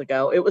centuries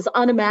ago, it was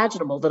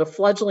unimaginable that a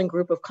fledgling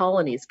group of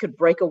colonies could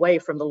break away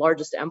from the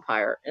largest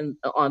empire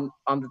on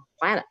the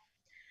planet.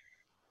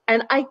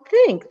 And I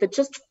think that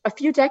just a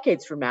few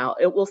decades from now,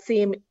 it will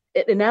seem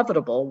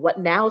inevitable, what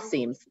now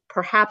seems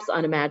perhaps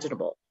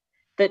unimaginable,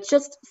 that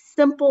just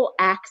simple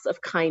acts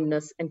of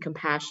kindness and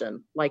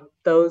compassion, like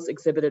those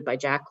exhibited by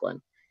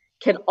Jacqueline,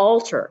 can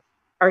alter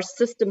our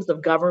systems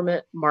of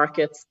government,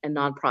 markets, and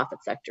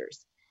nonprofit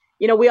sectors.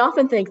 You know, we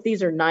often think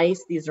these are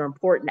nice, these are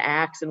important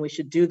acts, and we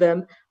should do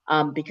them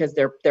because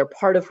they're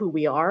part of who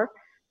we are.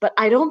 But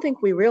I don't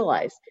think we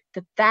realize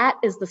that that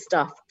is the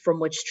stuff from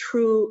which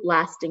true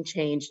lasting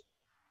change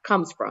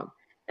comes from.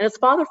 And as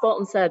Father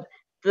Fulton said,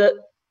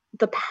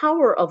 the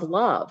power of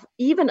love,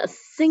 even a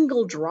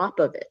single drop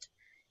of it,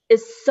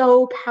 is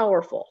so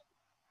powerful.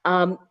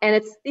 And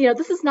it's,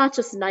 this is not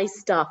just nice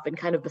stuff and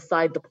kind of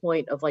beside the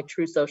point of like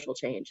true social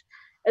change.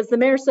 As the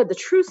mayor said, the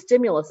true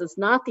stimulus is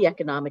not the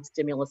economic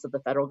stimulus of the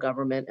federal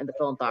government and the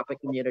philanthropic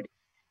community,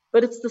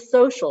 but it's the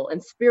social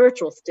and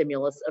spiritual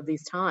stimulus of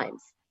these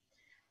times.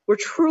 We're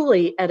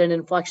truly at an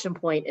inflection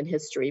point in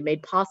history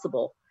made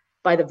possible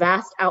by the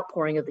vast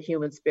outpouring of the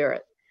human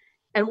spirit.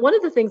 And one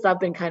of the things I've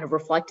been kind of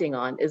reflecting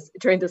on is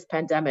during this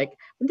pandemic,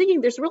 I'm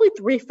thinking there's really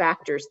three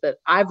factors that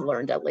I've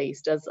learned, at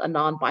least as a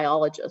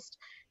non-biologist,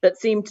 that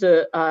seem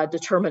to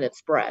determine its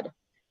spread.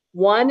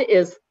 One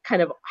is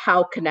kind of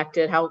how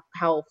connected,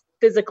 how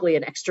physically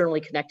and externally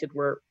connected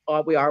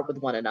we are with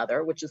one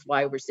another, which is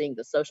why we're seeing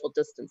the social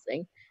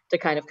distancing to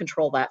kind of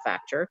control that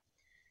factor.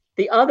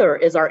 The other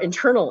is our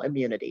internal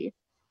immunity.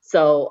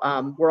 So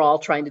we're all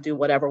trying to do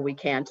whatever we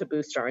can to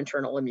boost our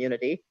internal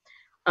immunity.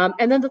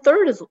 And then the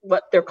third is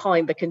what they're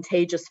calling the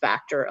contagious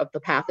factor of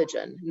the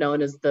pathogen,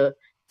 known as the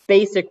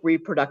basic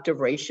reproductive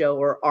ratio,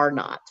 or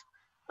R0.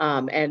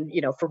 And,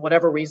 for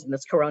whatever reason,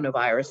 this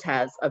coronavirus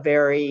has a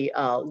very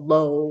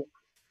low,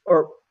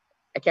 or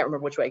I can't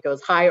remember which way it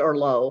goes, high or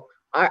low,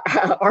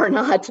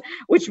 R0,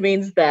 which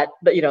means that,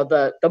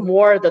 the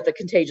more that the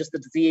contagious the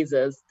disease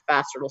is, the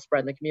faster it'll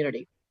spread in the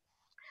community.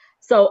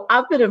 So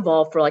I've been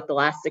involved for like the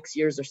last 6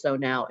 years or so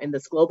now in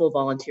this global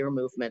volunteer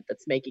movement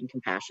that's making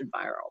compassion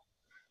viral.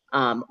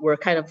 We're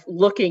kind of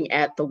looking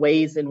at the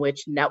ways in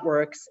which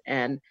networks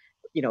and,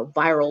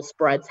 viral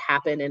spreads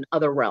happen in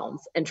other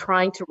realms and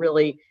trying to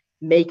really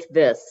make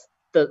this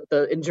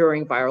the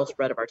enduring viral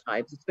spread of our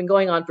times. It's been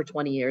going on for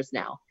 20 years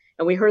now.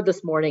 And we heard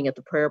this morning at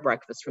the prayer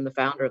breakfast from the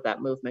founder of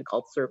that movement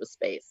called Service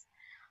Space.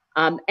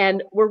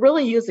 And we're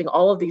really using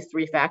all of these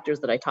three factors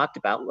that I talked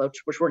about,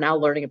 which we're now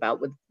learning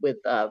about with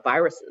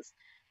viruses.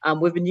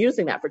 We've been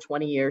using that for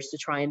 20 years to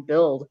try and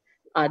build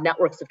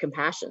networks of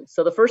compassion.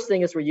 So the first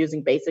thing is we're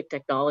using basic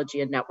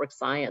technology and network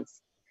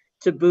science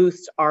to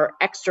boost our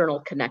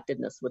external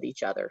connectedness with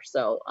each other.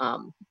 So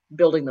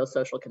building those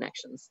social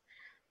connections.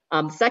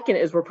 Second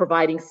is we're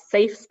providing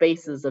safe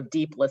spaces of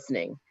deep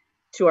listening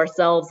to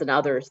ourselves and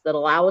others that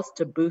allow us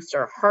to boost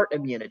our heart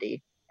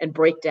immunity and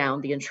break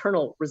down the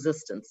internal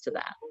resistance to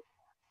that.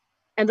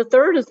 And the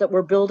third is that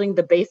we're building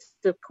the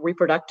basic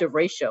reproductive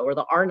ratio, or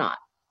the R0,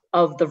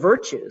 of the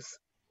virtues,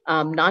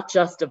 not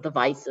just of the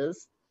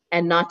vices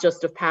and not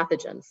just of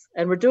pathogens.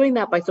 And we're doing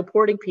that by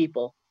supporting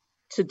people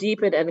to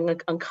deepen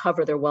and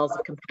uncover their wells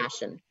of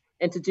compassion,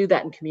 and to do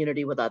that in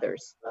community with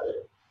others.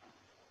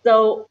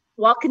 So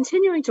while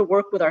continuing to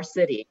work with our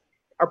city,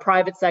 our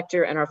private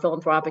sector, and our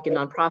philanthropic and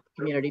nonprofit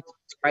community through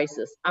this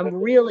crisis, I'm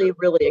really,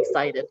 really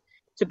excited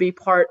to be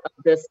part of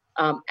this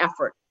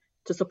effort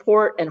to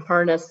support and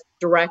harness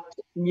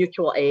direct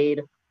mutual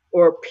aid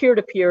or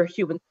peer-to-peer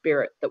human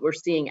spirit that we're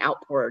seeing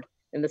outpoured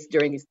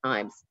during these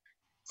times,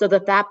 so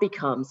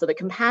that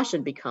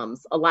compassion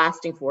becomes a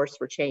lasting force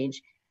for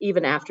change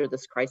even after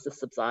this crisis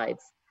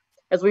subsides.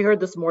 As we heard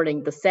this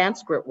morning, the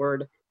Sanskrit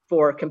word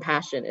for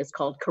compassion is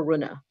called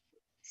karuna.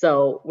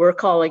 So we're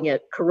calling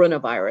it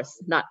coronavirus,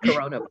 not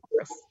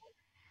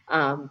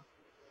coronavirus.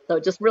 So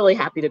just really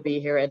happy to be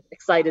here and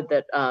excited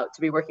that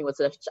to be working with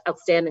such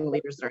outstanding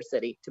leaders in our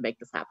city to make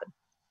this happen.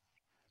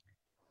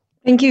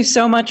 Thank you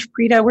so much,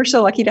 Preeta. We're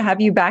so lucky to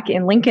have you back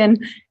in Lincoln,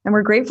 and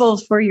we're grateful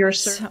for your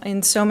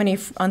on so many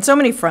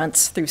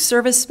fronts, through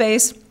service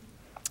space,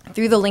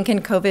 through the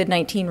Lincoln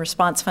COVID-19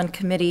 Response Fund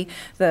Committee,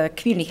 the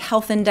Community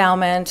Health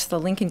Endowment, the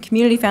Lincoln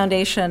Community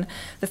Foundation,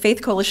 the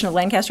Faith Coalition of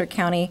Lancaster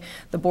County,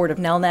 the Board of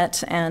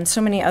Nelnet, and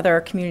so many other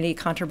community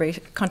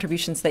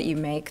contributions that you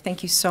make.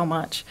 Thank you so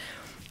much.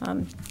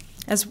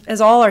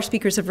 As all our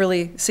speakers have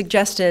really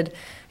suggested,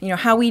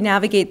 how we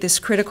navigate this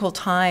critical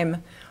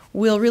time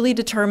will really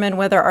determine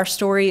whether our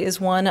story is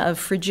one of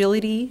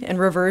fragility and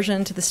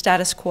reversion to the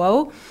status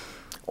quo,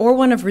 or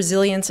one of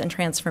resilience and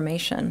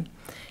transformation.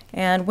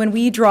 And when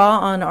we draw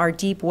on our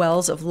deep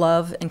wells of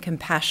love and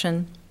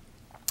compassion,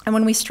 and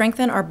when we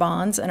strengthen our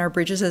bonds and our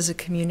bridges as a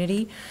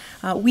community,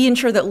 we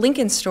ensure that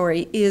Lincoln's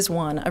story is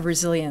one of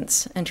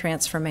resilience and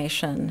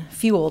transformation,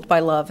 fueled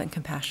by love and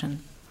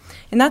compassion.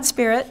 In that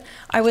spirit,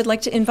 I would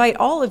like to invite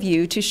all of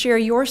you to share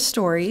your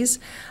stories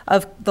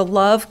of the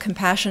love,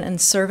 compassion,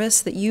 and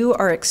service that you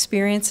are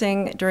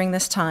experiencing during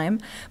this time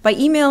by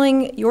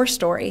emailing your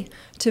story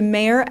to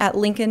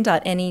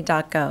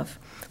mayor@lincoln.ne.gov.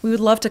 We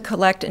would love to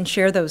collect and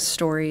share those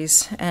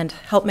stories and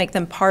help make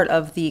them part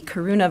of the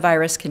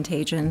coronavirus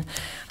contagion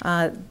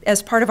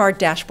as part of our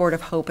dashboard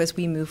of hope as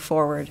we move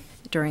forward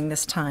during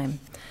this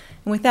time.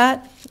 And with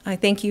that, I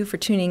thank you for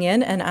tuning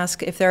in and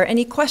ask if there are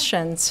any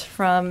questions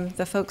from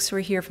the folks who are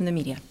here from the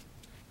media.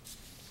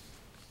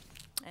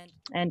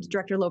 And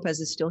Director Lopez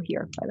is still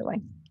here, by the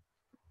way.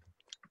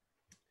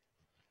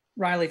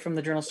 Riley from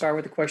the Journal-Star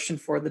with a question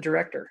for the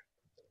director.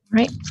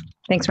 Right.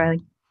 Thanks,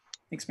 Riley.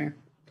 Thanks, Mayor.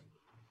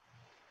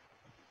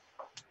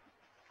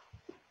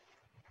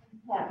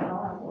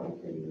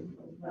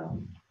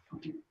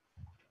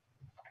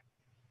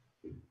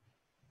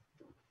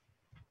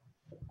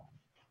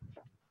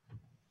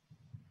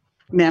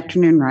 Good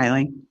afternoon,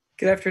 Riley.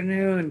 Good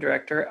afternoon,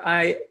 Director.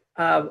 I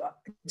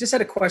just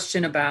had a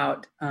question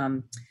about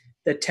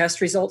the test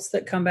results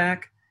that come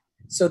back.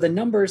 So the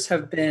numbers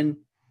have been,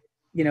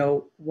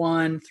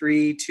 1,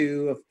 3,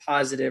 2 of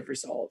positive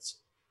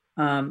results.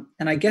 And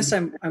I guess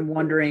I'm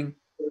wondering,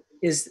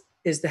 is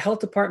the health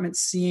department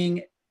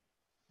seeing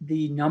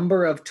the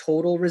number of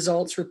total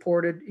results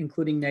reported,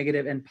 including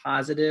negative and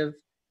positive,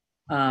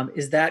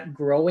 is that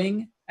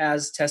growing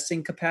as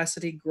testing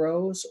capacity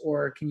grows?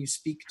 Or can you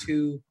speak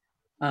to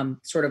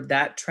sort of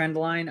that trend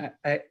line?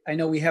 I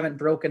know we haven't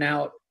broken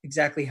out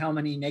exactly how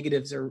many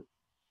negatives are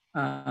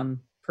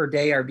per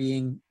day are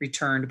being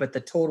returned, but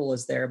the total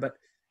is there. But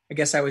I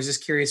guess I was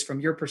just curious from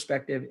your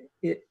perspective,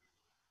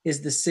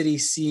 is the city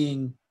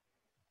seeing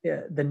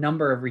the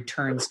number of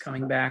returns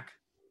coming back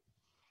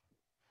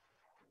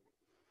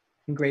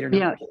in greater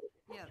numbers?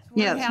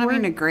 Yes, we're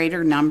having a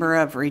greater number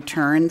of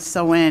returns.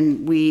 So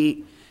when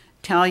we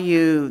tell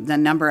you the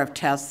number of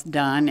tests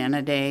done in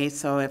a day,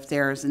 so if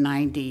there's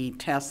 90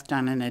 tests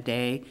done in a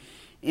day,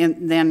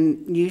 and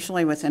then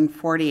usually within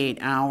 48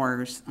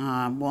 hours,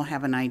 we'll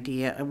have an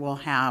idea, we'll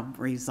have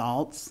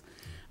results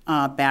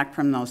back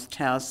from those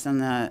tests,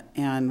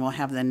 and we'll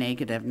have the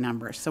negative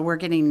numbers. So we're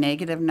getting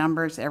negative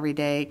numbers every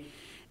day,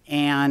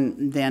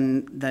 and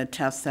then the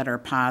tests that are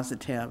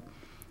positive.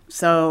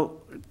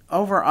 So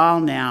overall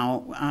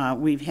now,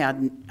 we've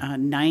had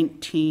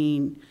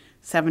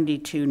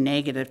 1972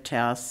 negative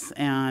tests,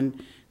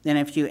 and then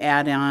if you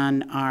add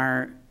on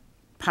our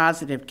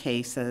positive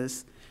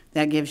cases,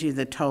 that gives you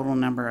the total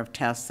number of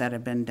tests that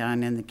have been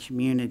done in the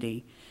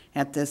community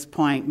at this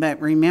point.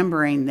 But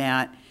remembering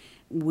that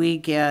we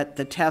get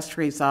the test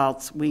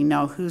results, we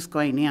know who's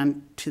going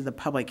into the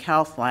public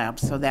health lab,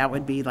 so that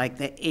would be like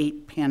the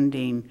 8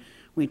 pending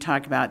we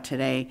talked about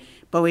today,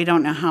 but we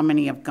don't know how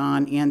many have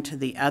gone into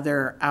the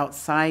other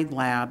outside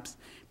labs,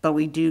 but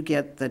we do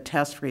get the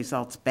test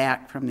results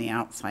back from the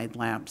outside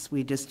labs.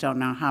 We just don't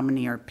know how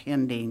many are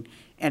pending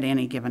at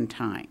any given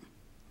time.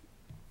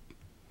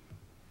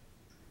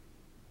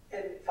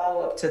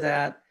 follow-up to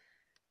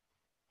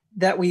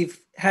that we've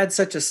had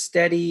such a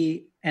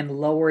steady and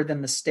lower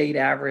than the state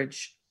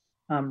average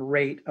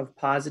rate of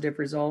positive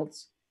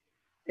results.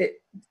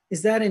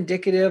 Is that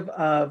indicative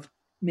of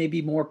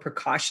maybe more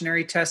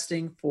precautionary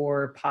testing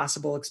for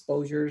possible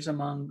exposures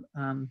among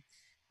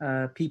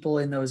people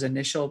in those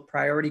initial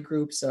priority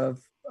groups of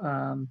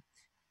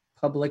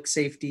public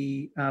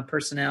safety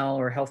personnel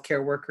or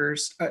healthcare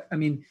workers? I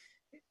mean,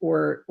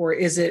 or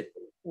is it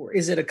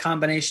a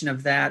combination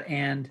of that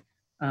and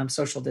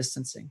social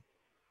distancing?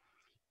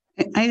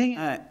 I think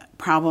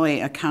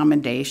probably a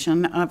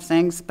combination of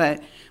things,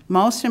 but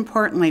most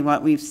importantly,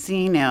 what we've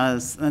seen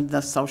is the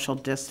social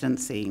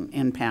distancing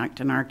impact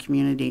in our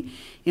community.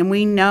 And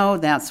we know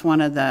that's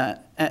one of the,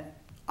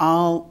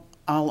 all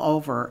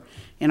over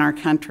in our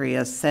country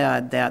has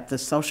said that the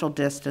social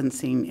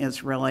distancing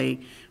is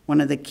really one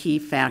of the key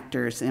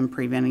factors in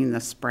preventing the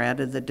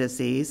spread of the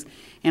disease.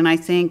 And I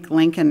think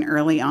Lincoln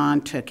early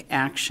on took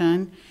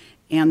action.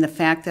 And the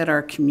fact that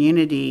our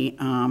community,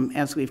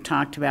 as we've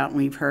talked about and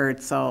we've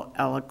heard so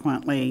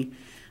eloquently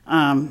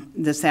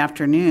this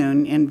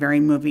afternoon in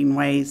very moving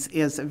ways,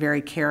 is a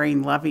very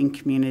caring, loving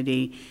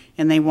community,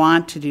 and they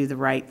want to do the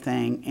right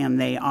thing, and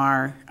they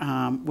are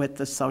with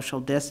the social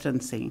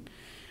distancing.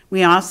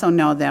 We also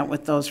know that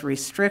with those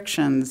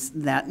restrictions,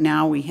 that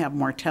now we have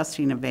more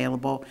testing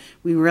available,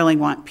 we really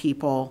want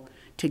people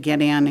to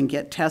get in and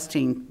get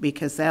testing,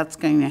 because that's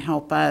going to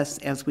help us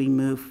as we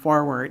move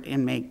forward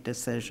and make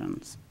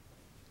decisions.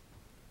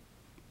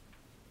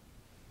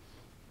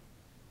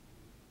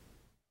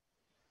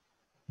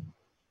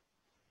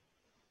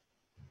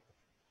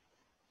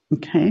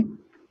 Okay.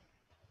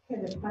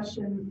 Okay, the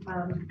question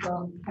from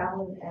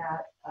Calvin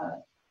at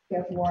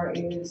Kevlar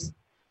is,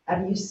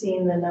 have you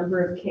seen the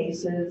number of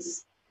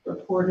cases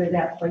reported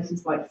at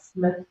places like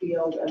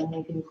Smithfield and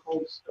Lincoln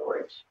Cold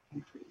Storage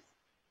increase?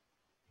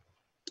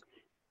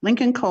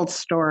 Lincoln Cold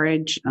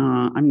Storage,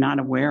 I'm not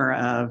aware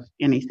of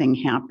anything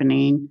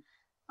happening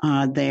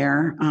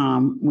there.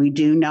 We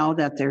do know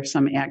that there's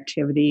some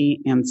activity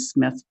in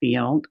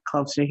Smithfield,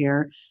 close to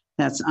here,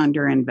 that's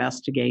under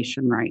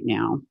investigation right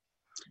now.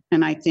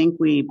 And I think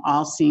we've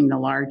all seen the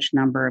large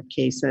number of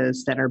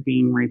cases that are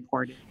being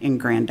reported in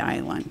Grand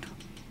Island.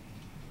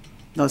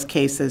 Those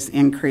cases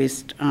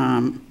increased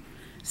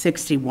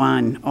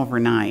 61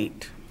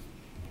 overnight.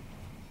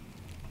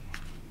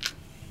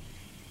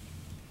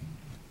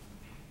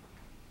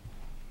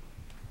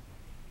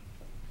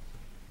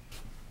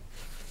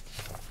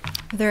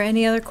 Are there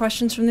any other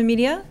questions from the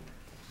media?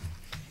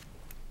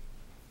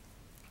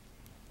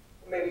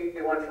 Maybe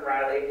one for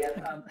Riley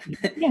again.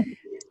 Yeah.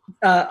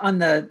 On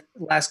the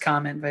last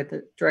comment by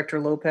the Director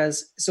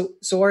Lopez,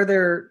 so are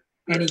there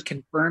any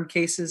confirmed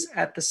cases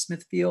at the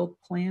Smithfield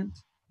plant?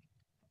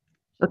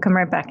 We'll come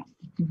right back.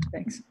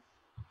 Thanks.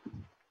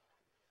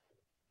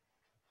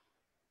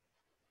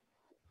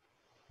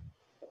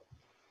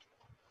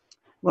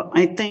 Well,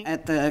 I think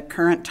at the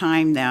current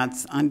time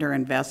that's under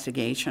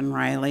investigation,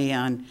 Riley,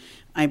 and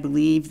I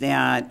believe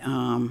that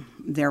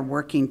they're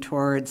working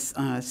towards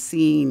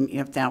seeing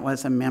if that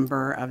was a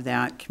member of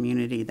that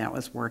community that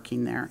was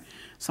working there.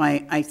 So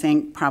I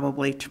think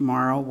probably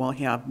tomorrow we'll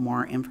have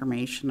more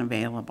information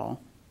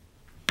available.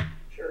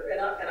 Sure,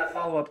 and a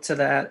follow-up to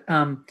that.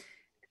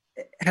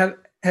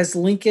 Has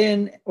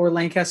Lincoln or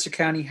Lancaster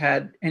County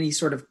had any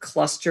sort of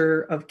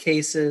cluster of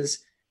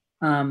cases,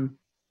 at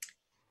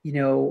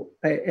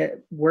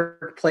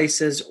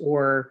workplaces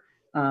or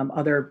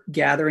other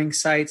gathering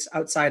sites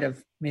outside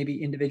of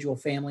maybe individual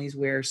families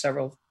where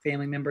several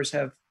family members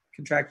have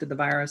contracted the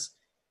virus?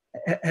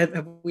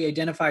 Have we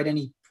identified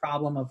any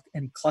problem of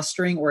any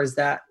clustering, or is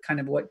that kind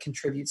of what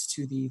contributes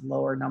to the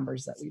lower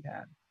numbers that we've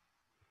had?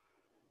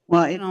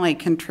 Well, it only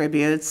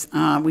contributes.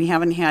 We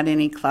haven't had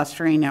any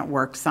clustering at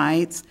work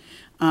sites.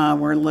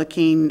 We're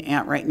looking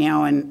at right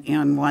now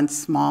in one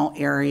small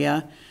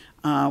area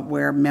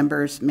where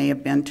members may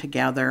have been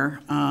together,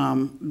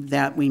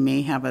 that we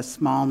may have a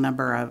small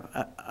number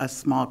of a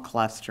small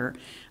cluster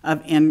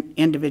of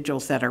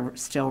individuals that are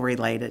still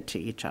related to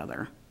each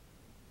other.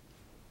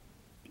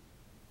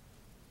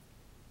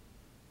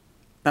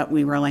 But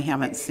we really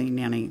haven't seen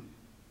any.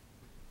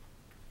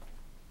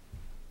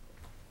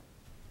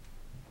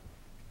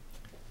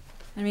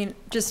 I mean,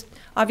 just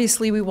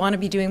obviously we want to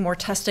be doing more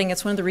testing.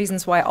 It's one of the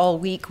reasons why all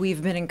week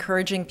we've been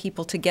encouraging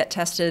people to get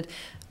tested.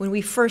 When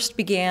we first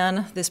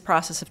began this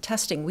process of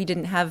testing, we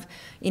didn't have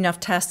enough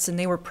tests and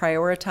they were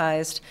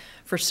prioritized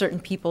for certain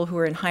people who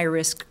are in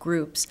high-risk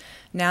groups.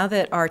 Now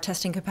that our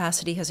testing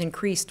capacity has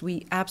increased,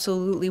 we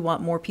absolutely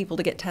want more people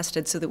to get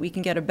tested so that we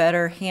can get a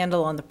better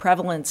handle on the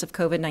prevalence of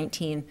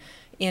COVID-19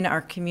 in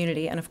our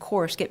community and, of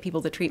course, get people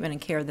the treatment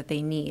and care that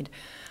they need.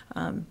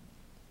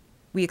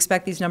 We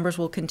expect these numbers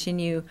will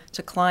continue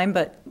to climb,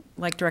 but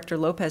like Director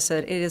Lopez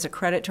said, it is a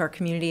credit to our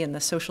community and the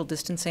social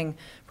distancing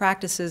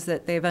practices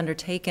that they've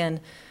undertaken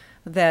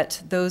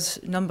that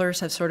those numbers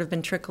have sort of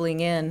been trickling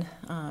in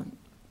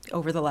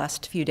over the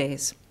last few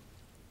days.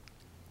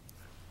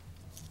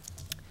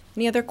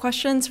 Any other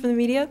questions from the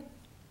media?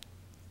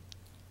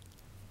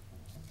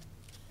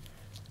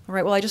 All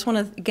right, well, I just want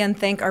to again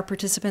thank our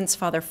participants,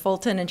 Father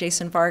Fulton and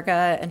Jason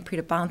Varga and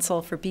Prita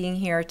Bansal, for being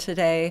here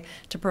today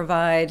to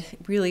provide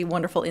really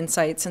wonderful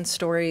insights and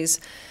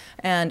stories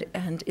and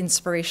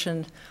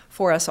inspiration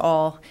for us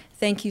all.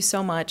 Thank you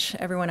so much.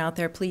 Everyone out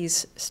there,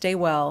 please stay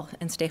well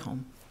and stay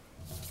home.